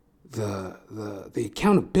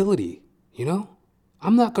accountability,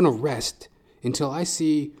 I'm not going to rest until I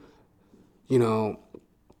see,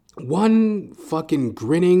 one fucking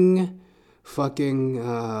grinning fucking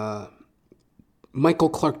Michael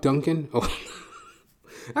Clark Duncan. Oh.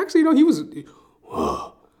 Actually, he was...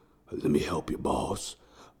 let me help you, boss.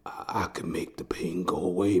 I can make the pain go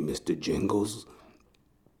away, Mr. Jingles.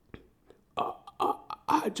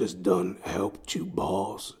 I just done helped you,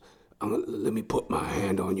 boss. Let me put my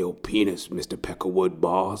hand on your penis, Mr. Peckerwood,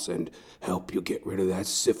 boss, and help you get rid of that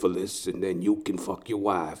syphilis, and then you can fuck your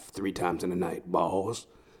wife 3 times in a night, boss.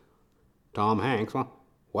 Tom Hanks, huh?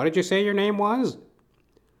 What did you say your name was?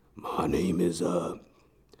 My name is, what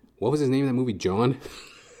was his name in that movie, John?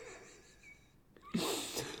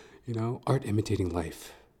 Art imitating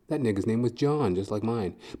life. That nigga's name was John, just like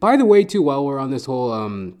mine. By the way, too, while we're on this whole,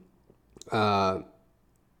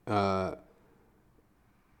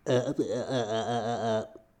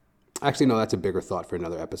 actually, no, that's a bigger thought for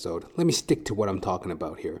another episode. Let me stick to what I'm talking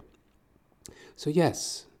about here. So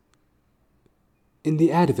yes, in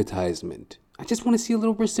the advertisement, I just want to see a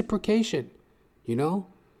little reciprocation,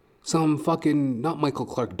 Some fucking, not Michael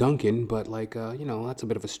Clark Duncan, but like, that's a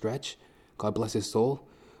bit of a stretch. God bless his soul.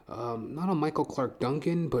 Not a Michael Clark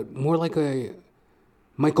Duncan, but more like a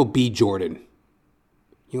Michael B. Jordan.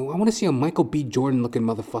 I want to see a Michael B. Jordan looking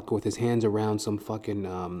motherfucker with his hands around some fucking,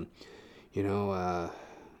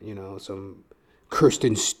 some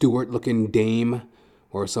Kirsten Stewart looking dame,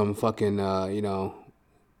 or some fucking,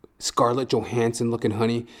 Scarlett Johansson looking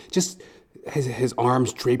honey. Just his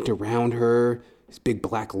arms draped around her, his big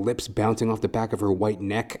black lips bouncing off the back of her white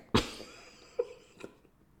neck.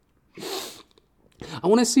 I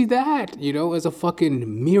want to see that, as a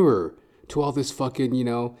fucking mirror to all this fucking,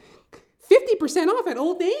 50% off at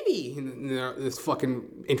Old Navy. And this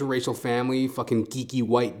fucking interracial family, fucking geeky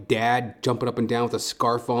white dad jumping up and down with a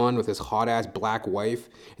scarf on with his hot-ass black wife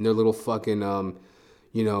and their little fucking,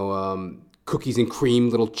 cookies and cream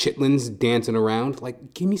little chitlins dancing around.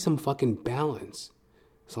 Like, give me some fucking balance.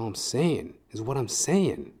 That's all I'm saying, is what I'm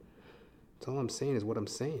saying. That's all I'm saying is what I'm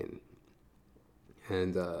saying.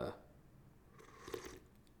 And,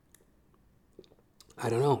 I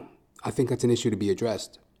don't know. I think that's an issue to be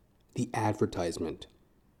addressed. The advertisement.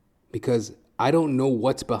 Because I don't know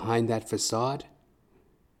what's behind that facade,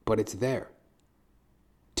 but it's there.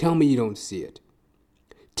 Tell me you don't see it.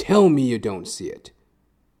 Tell me you don't see it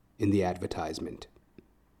in the advertisement.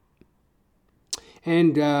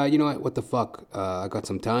 And you know what the fuck? I got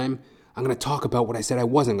some time. I'm going to talk about what I said I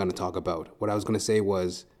wasn't going to talk about. What I was going to say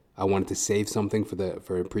was I wanted to save something for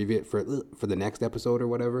the next episode or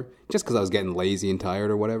whatever, just because I was getting lazy and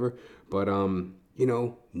tired or whatever. But nigga,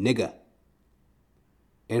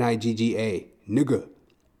 Nigga, nigga.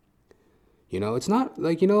 It's not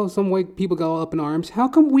like some white people go up in arms. How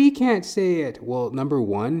come we can't say it? Well, number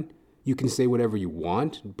one, you can say whatever you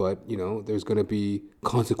want, but there's gonna be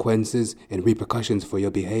consequences and repercussions for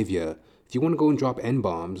your behavior. If you want to go and drop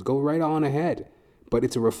N-bombs, go right on ahead. But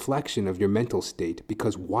it's a reflection of your mental state,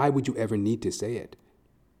 because why would you ever need to say it?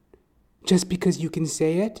 Just because you can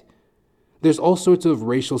say it? There's all sorts of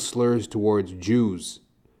racial slurs towards Jews.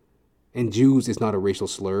 And Jews is not a racial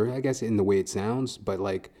slur, I guess, in the way it sounds. But,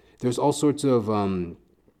 there's all sorts of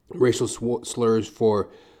racial slurs for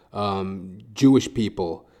Jewish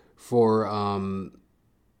people, for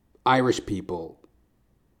Irish people,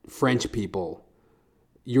 French people,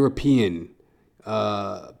 European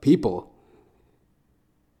people.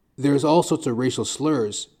 There's all sorts of racial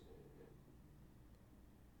slurs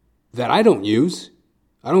that I don't use.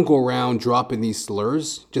 I don't go around dropping these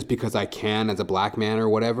slurs just because I can as a black man or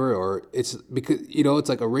whatever. Or it's because, it's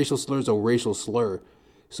like a racial slur is a racial slur.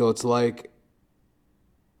 So it's like,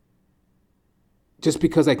 just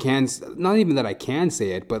because I can, not even that I can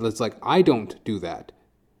say it, but it's like, I don't do that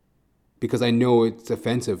because I know it's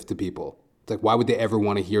offensive to people. It's like, why would they ever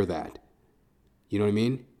want to hear that? You know what I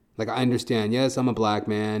mean? Like, I understand, yes, I'm a black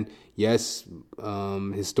man. Yes,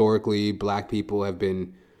 historically, black people have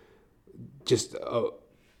been just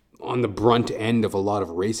on the brunt end of a lot of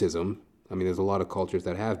racism. I mean, there's a lot of cultures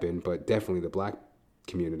that have been, but definitely the black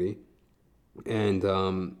community.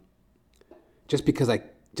 And just because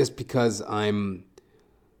I'm,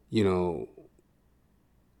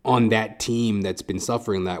 on that team that's been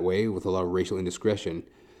suffering that way with a lot of racial indiscretion,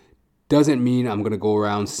 doesn't mean I'm going to go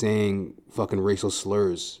around saying fucking racial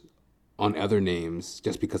slurs on other names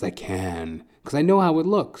just because I can. Because I know how it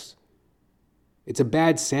looks. It's a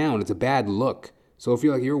bad sound. It's a bad look. So if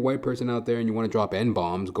you're a white person out there and you want to drop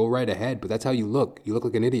N-bombs, go right ahead. But that's how you look. You look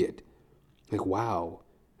like an idiot. Like, wow,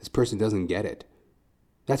 this person doesn't get it.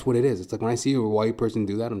 That's what it is. It's like when I see a white person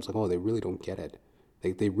do that, I'm just like, oh, they really don't get it.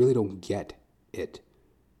 They really don't get it.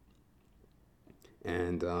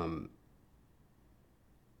 And,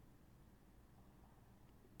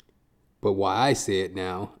 but why I say it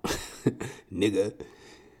now, nigga,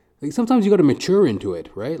 like sometimes you got to mature into it,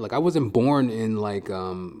 right? Like I wasn't born in like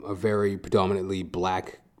a very predominantly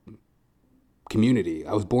black community.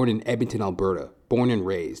 I was born in Edmonton, Alberta, born and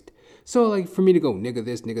raised. So like for me to go nigga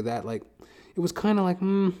this, nigga that, like it was kind of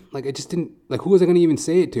like I just didn't, like who was I going to even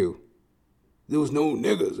say it to? There was no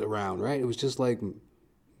niggas around, right? It was just like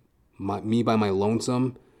me by my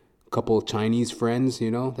lonesome, couple of Chinese friends,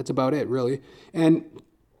 that's about it really. And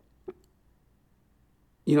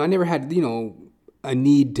I never had, a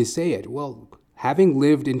need to say it. Well, having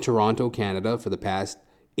lived in Toronto, Canada for the past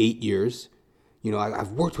 8 years,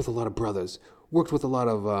 I've worked with a lot of brothers, worked with a lot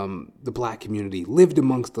of the black community, lived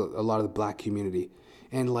amongst a lot of the black community,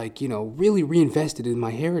 and really reinvested in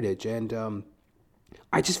my heritage. And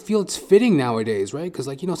I just feel it's fitting nowadays, right? Because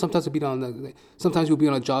sometimes we'll be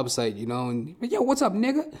on a job site, and yo, what's up,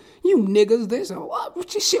 nigga? You niggas, this,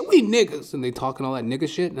 what shit, we niggas, and they talking all that nigga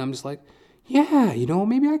shit, and I'm just like, yeah,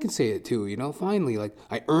 maybe I can say it too, finally, like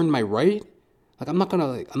I earned my right. Like I'm not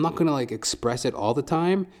gonna express it all the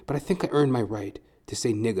time, but I think I earned my right to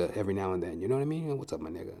say nigga every now and then. You know what I mean? What's up, my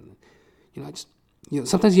nigga?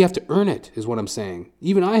 Sometimes you have to earn it, is what I'm saying.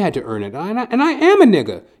 Even I had to earn it, and I am a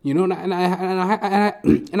nigga,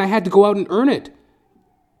 and I had to go out and earn it.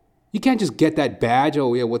 You can't just get that badge.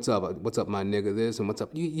 Oh yeah, what's up, my nigga? This and what's up?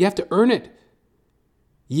 You have to earn it.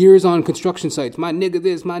 Years on construction sites, my nigga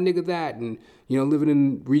this, my nigga that, and living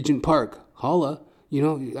in Regent Park, holla.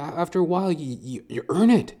 After a while, you earn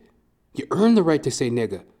it. You earn the right to say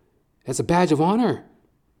nigga. That's a badge of honor.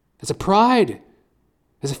 That's a pride.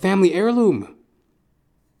 That's a family heirloom.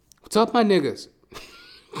 What's up, my niggas?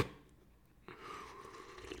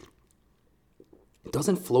 It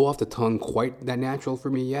doesn't flow off the tongue quite that natural for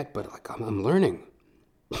me yet, but like I'm learning.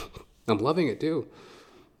 I'm loving it too.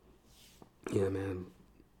 Yeah, man.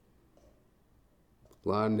 A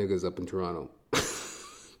lot of niggas up in Toronto.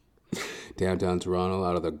 Downtown Toronto,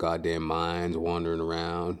 out of their goddamn minds, wandering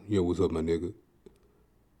around. Yo, what's up, my nigga?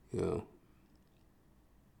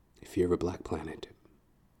 Fear of a black planet.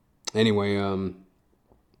 Anyway,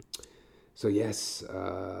 so yes,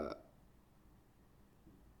 the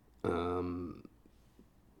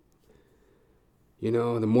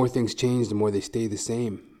more things change, the more they stay the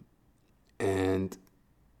same. And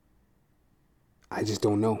I just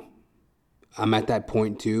don't know. I'm at that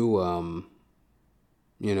point too. I'm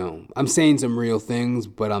saying some real things,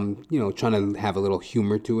 but I'm, trying to have a little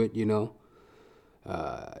humor to it, the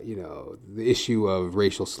issue of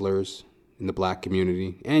racial slurs in the black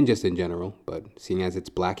community and just in general. But seeing as it's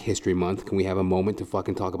Black History Month, can we have a moment to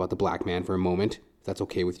fucking talk about the black man for a moment? If that's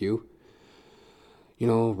okay with you.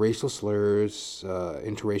 Racial slurs,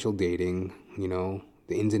 interracial dating,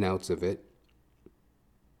 the ins and outs of it.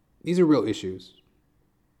 These are real issues.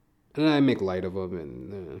 And I make light of them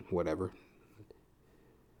and whatever.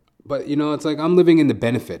 But, it's like I'm living in the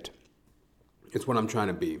benefit. It's what I'm trying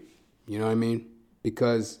to be. You know what I mean?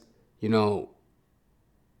 Because, I'm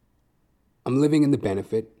living in the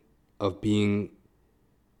benefit of being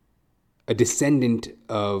a descendant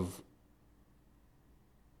of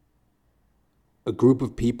a group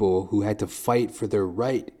of people who had to fight for their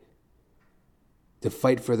right, to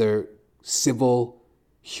fight for their civil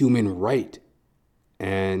human right.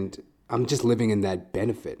 And I'm just living in that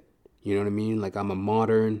benefit. You know what I mean? Like I'm a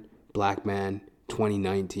modern black man,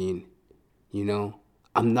 2019.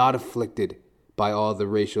 I'm not afflicted by all the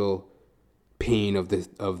racial pain of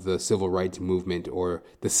the civil rights movement or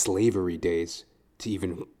the slavery days, to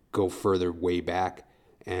even go further way back.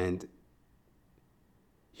 And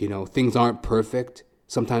things aren't perfect.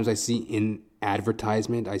 Sometimes I see in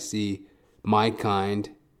advertisement, I see my kind,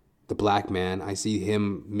 the black man, I see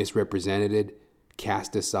him misrepresented,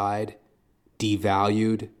 cast aside,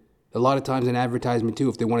 devalued. A lot of times in advertisement too,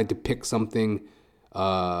 if they wanted to pick something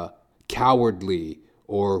cowardly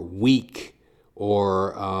or weak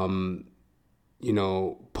or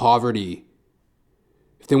poverty,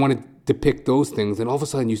 if they want to depict those things, then all of a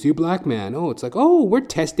sudden you see a black man. Oh, it's like, oh, we're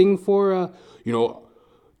testing for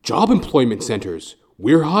job employment centers.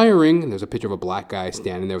 We're hiring. And there's a picture of a black guy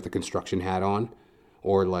standing there with a construction hat on.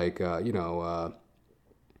 Or like, do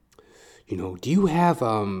you have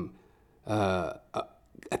a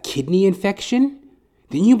kidney infection?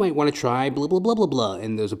 Then you might want to try blah, blah, blah, blah, blah.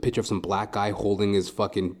 And there's a picture of some black guy holding his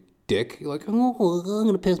fucking dick. You're like, oh, I'm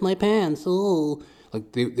going to piss my pants. Oh.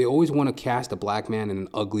 Like, they always want to cast a black man in an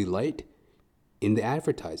ugly light in the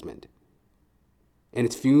advertisement. And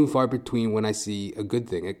it's few and far between when I see a good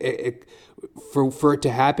thing. For it to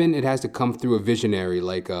happen, it has to come through a visionary,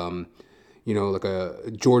 like like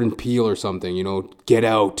a Jordan Peele or something. Get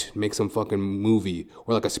Out, make some fucking movie,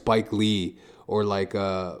 or like a Spike Lee, or like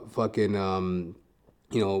a fucking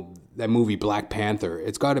that movie Black Panther.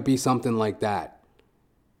 It's got to be something like that.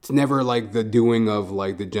 It's never like the doing of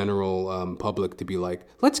like the general public to be like,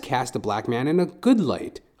 let's cast a black man in a good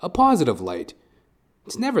light, a positive light.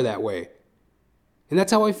 It's never that way. And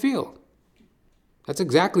that's how I feel. That's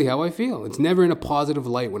exactly how I feel. It's never in a positive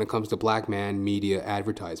light when it comes to black man media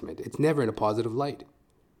advertisement. It's never in a positive light.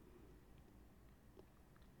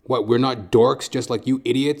 What, we're not dorks just like you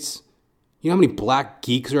idiots? You know how many black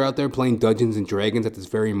geeks are out there playing Dungeons and Dragons at this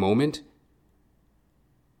very moment?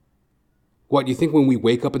 What, you think when we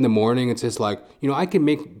wake up in the morning, it's just like, I can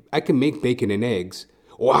make bacon and eggs.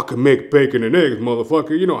 Oh, I can make bacon and eggs,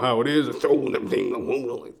 motherfucker. You know how it is.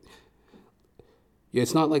 Yeah,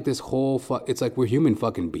 it's not like this whole it's like we're human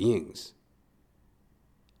fucking beings.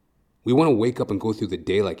 We want to wake up and go through the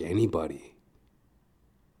day like anybody.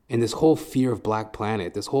 And this whole fear of Black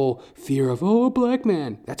Planet, this whole fear of, a black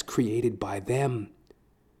man, that's created by them.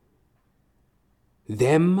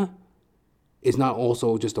 Them is not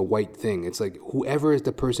also just a white thing. It's like whoever is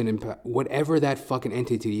the person, whatever that fucking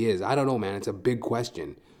entity is. I don't know, man. It's a big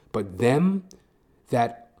question. But them,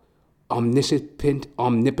 that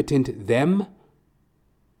omnipotent them,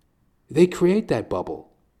 they create that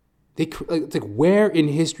bubble. It's like, where in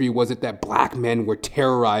history was it that black men were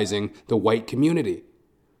terrorizing the white community?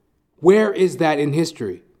 Where is that in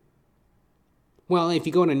history? Well, if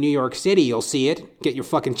you go to New York City, you'll see it. Get your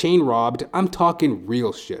fucking chain robbed. I'm talking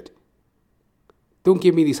real shit. Don't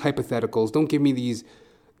give me these hypotheticals. Don't give me these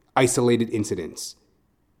isolated incidents.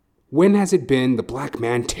 When has it been the black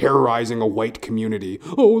man terrorizing a white community?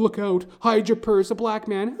 Oh, look out. Hide your purse, a black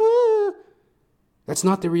man. Ah. That's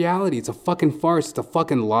not the reality. It's a fucking farce. It's a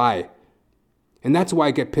fucking lie. And that's why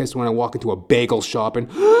I get pissed when I walk into a bagel shop and,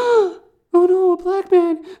 oh no, a black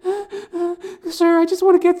man. Sir, I just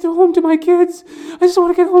want to get home to my kids.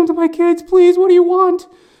 Please, what do you want?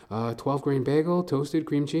 12-grain bagel, toasted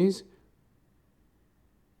cream cheese.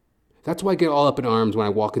 That's why I get all up in arms when I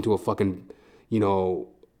walk into a fucking, an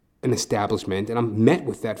establishment and I'm met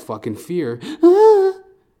with that fucking fear.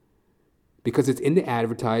 Because it's in the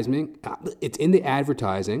advertising,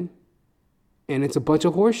 and it's a bunch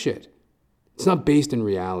of horse shit. It's not based in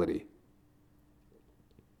reality.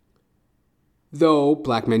 Though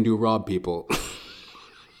black men do rob people.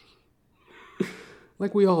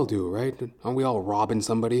 Like we all do, right? Aren't we all robbing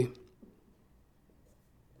somebody?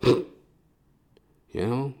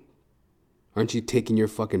 Aren't you taking your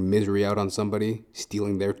fucking misery out on somebody?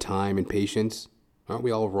 Stealing their time and patience? Aren't we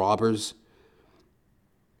all robbers?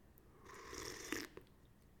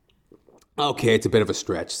 Okay, it's a bit of a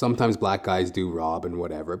stretch. Sometimes black guys do rob and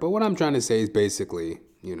whatever. But what I'm trying to say is basically,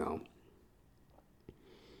 we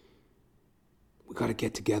got to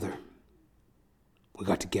get together. We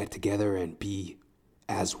got to get together and be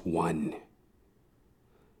as one.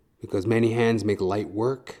 Because many hands make light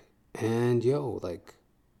work. And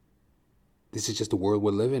this is just the world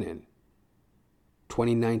we're living in.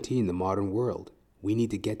 2019, the modern world. We need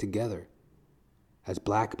to get together. As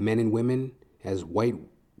black men and women, as white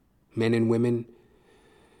men and women,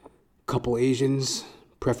 couple Asians,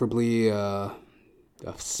 preferably a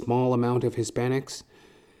small amount of Hispanics,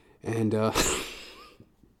 and I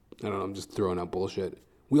don't know, I'm just throwing out bullshit.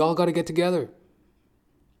 We all got to get together,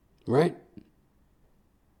 right?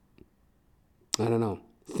 I don't know.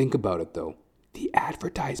 Think about it, though. The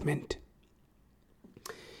advertisement.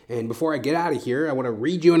 And before I get out of here, I want to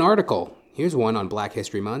read you an article. Here's one on Black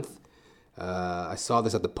History Month. I saw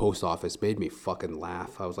this at the post office. Made me fucking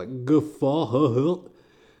laugh. I was like, guffaw.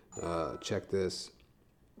 Check this.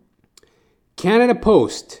 Canada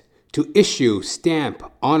Post to issue stamp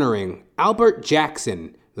honoring Albert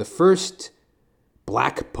Jackson, the first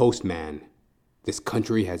black postman this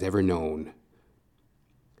country has ever known.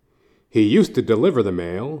 He used to deliver the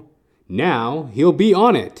mail. Now he'll be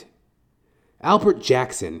on it. Albert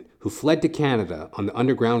Jackson, who fled to Canada on the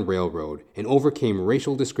Underground Railroad and overcame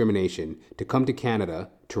racial discrimination to come to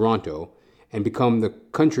Canada, Toronto, and become the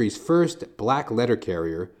country's first black letter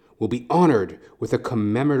carrier, will be honored with a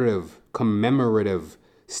commemorative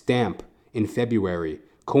stamp in February,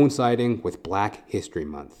 coinciding with Black History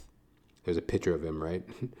Month. There's a picture of him, right?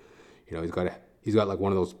 You know, he's got like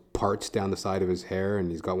one of those parts down the side of his hair,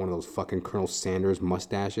 and he's got one of those fucking Colonel Sanders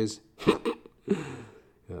mustaches.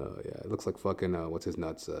 Yeah, it looks like fucking, what's his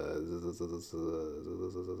nuts?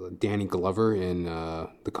 Danny Glover in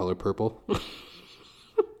The Color Purple.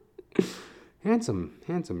 Handsome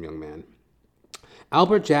young man.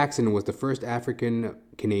 Albert Jackson was the first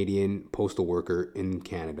African-Canadian postal worker in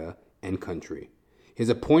Canada and country. His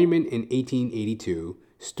appointment in 1882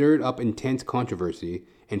 stirred up intense controversy,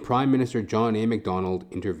 and Prime Minister John A. Macdonald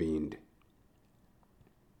intervened.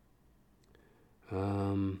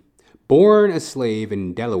 Born a slave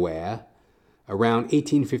in Delaware around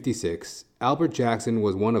 1856, Albert Jackson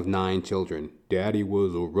was one of 9 children. Daddy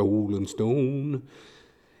was a rolling stone.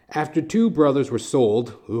 After 2 brothers were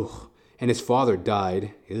sold, and his father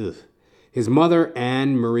died, his mother,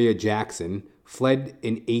 Anne Maria Jackson, fled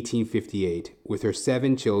in 1858 with her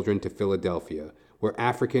 7 children to Philadelphia, where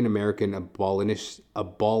African-American abolitionist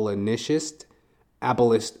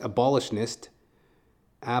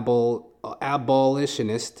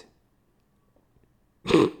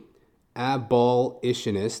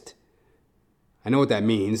I know what that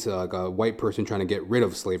means, like a white person trying to get rid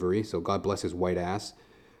of slavery, so God bless his white ass.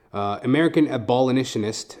 American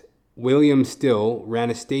abolitionist William Still ran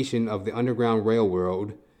a station of the Underground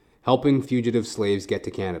Railroad, helping fugitive slaves get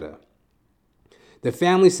to Canada. The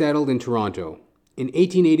family settled in Toronto. In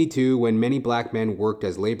 1882, when many black men worked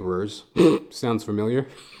as laborers, sounds familiar,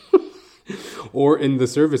 or in the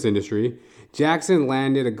service industry, Jackson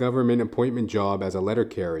landed a government appointment job as a letter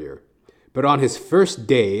carrier. But on his first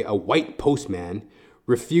day, a white postman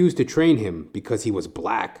refused to train him because he was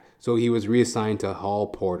black, so he was reassigned to hall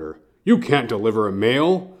porter. You can't deliver a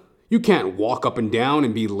mail. You can't walk up and down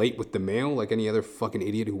and be late with the mail like any other fucking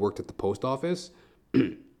idiot who worked at the post office.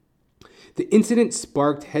 The incident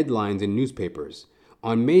sparked headlines in newspapers.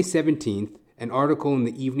 On May 17th, an article in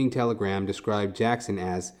the Evening Telegram described Jackson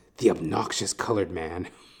as the obnoxious colored man,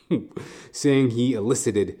 saying he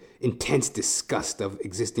elicited intense disgust of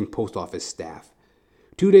existing post office staff.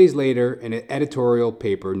 2 days later, an editorial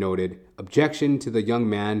paper noted, objection to the young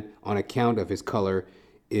man on account of his color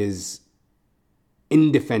is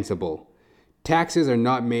indefensible. Taxes are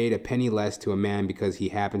not made a penny less to a man because he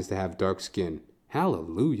happens to have dark skin.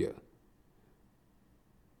 Hallelujah.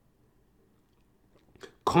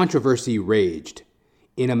 Controversy raged.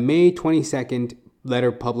 In a May 22nd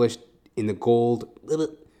letter published in the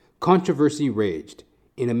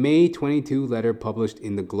May 22 letter published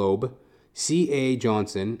in the Globe, C.A.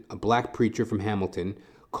 Johnson, a black preacher from Hamilton,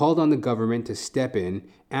 called on the government to step in,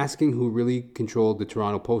 asking who really controlled the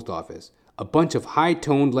Toronto post office. A bunch of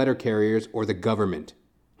high-toned letter carriers or the government?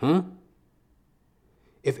 Huh?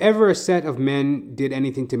 If ever a set of men did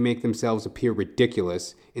anything to make themselves appear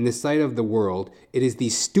ridiculous in the sight of the world, it is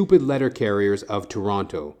these stupid letter carriers of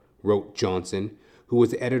Toronto, wrote Johnson, who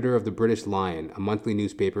was the editor of the British Lion, a monthly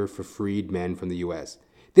newspaper for freed men from the U.S.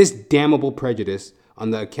 This damnable prejudice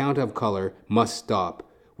on the account of color must stop.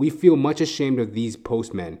 We feel much ashamed of these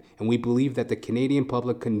postmen, and we believe that the Canadian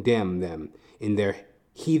public condemn them in their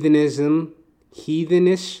heathenish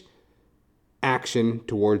action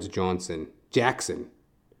towards Jackson.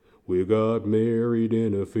 We got married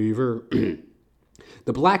in a fever.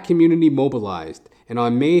 The black community mobilized, and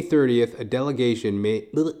on May 30th, a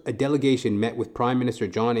delegation met with Prime Minister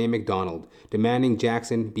John A. Macdonald, demanding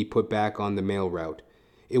Jackson be put back on the mail route.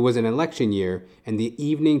 It was an election year, and the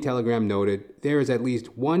Evening Telegram noted, there is at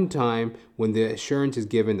least one time when the assurance is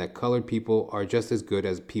given that colored people are just as good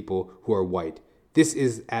as people who are white. This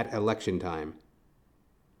is at election time.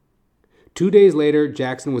 2 days later,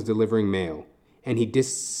 Jackson was delivering mail, and he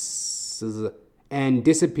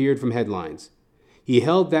disappeared from headlines. He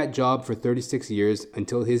held that job for 36 years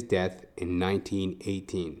until his death in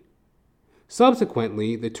 1918.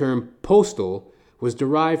 Subsequently, the term postal was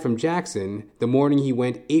derived from Jackson the morning he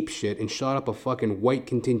went apeshit and shot up a fucking white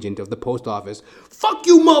contingent of the post office. Fuck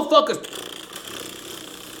you, motherfuckers!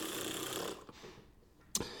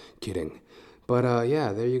 Kidding. But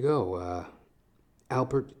yeah, there you go.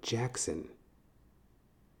 Albert Jackson.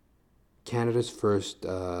 Canada's first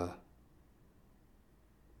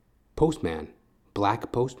postman.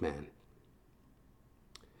 Black postman.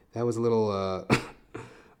 That was a little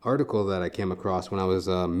article that I came across when I was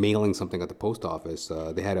mailing something at the post office.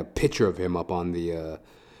 They had a picture of him up on the...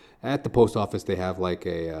 at the post office, they have like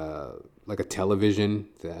a television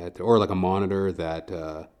or like a monitor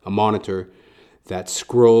that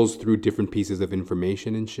scrolls through different pieces of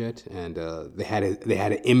information and shit. And they had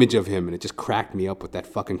an image of him, and it just cracked me up with that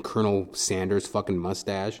fucking Colonel Sanders fucking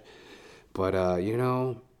mustache. But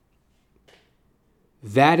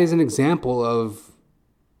that is an example of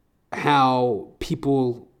how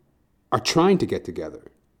people are trying to get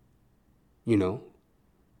together.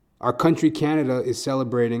 Our country, Canada, is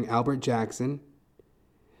celebrating Albert Jackson.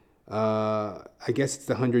 I guess it's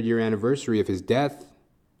the 100-year anniversary of his death.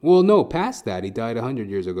 Well, no, past that. He died 100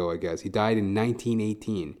 years ago, I guess. He died in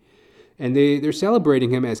 1918. And they're celebrating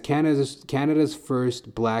him as Canada's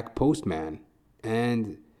first black postman.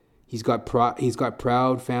 And he's got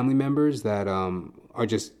proud family members that are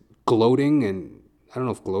just gloating, and I don't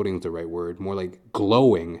know if gloating is the right word, more like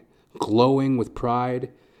glowing with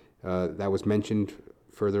pride. That was mentioned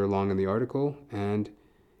further along in the article. And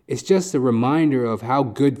it's just a reminder of how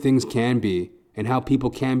good things can be and how people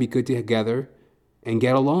can be good together and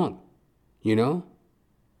get along.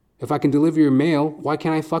 If I can deliver your mail, why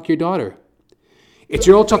can't I fuck your daughter? It's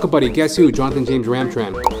your old chuckle buddy, guess who? Jonathan James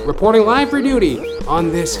Ramtran, reporting live for duty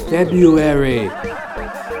on this February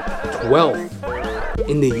 12th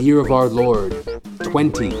in the year of our Lord,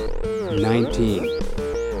 2019.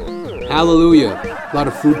 Hallelujah. A lot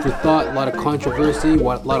of food for thought, a lot of controversy, a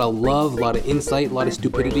lot of love, a lot of insight, a lot of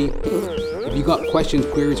stupidity. If you got questions,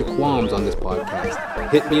 queries, or qualms on this podcast,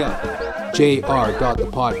 hit me up.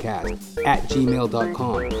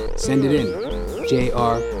 jr.thepodcast@gmail.com. Send it in.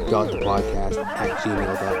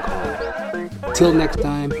 jr.thepodcast@gmail.com. Till next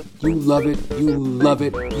time, you love it, you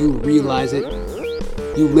realize it.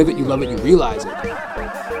 You live it, you love it, you realize it.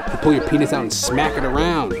 You pull your penis out and smack it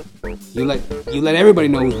around. You let everybody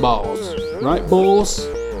know who's balls. Right, balls?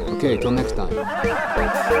 Okay, till next time.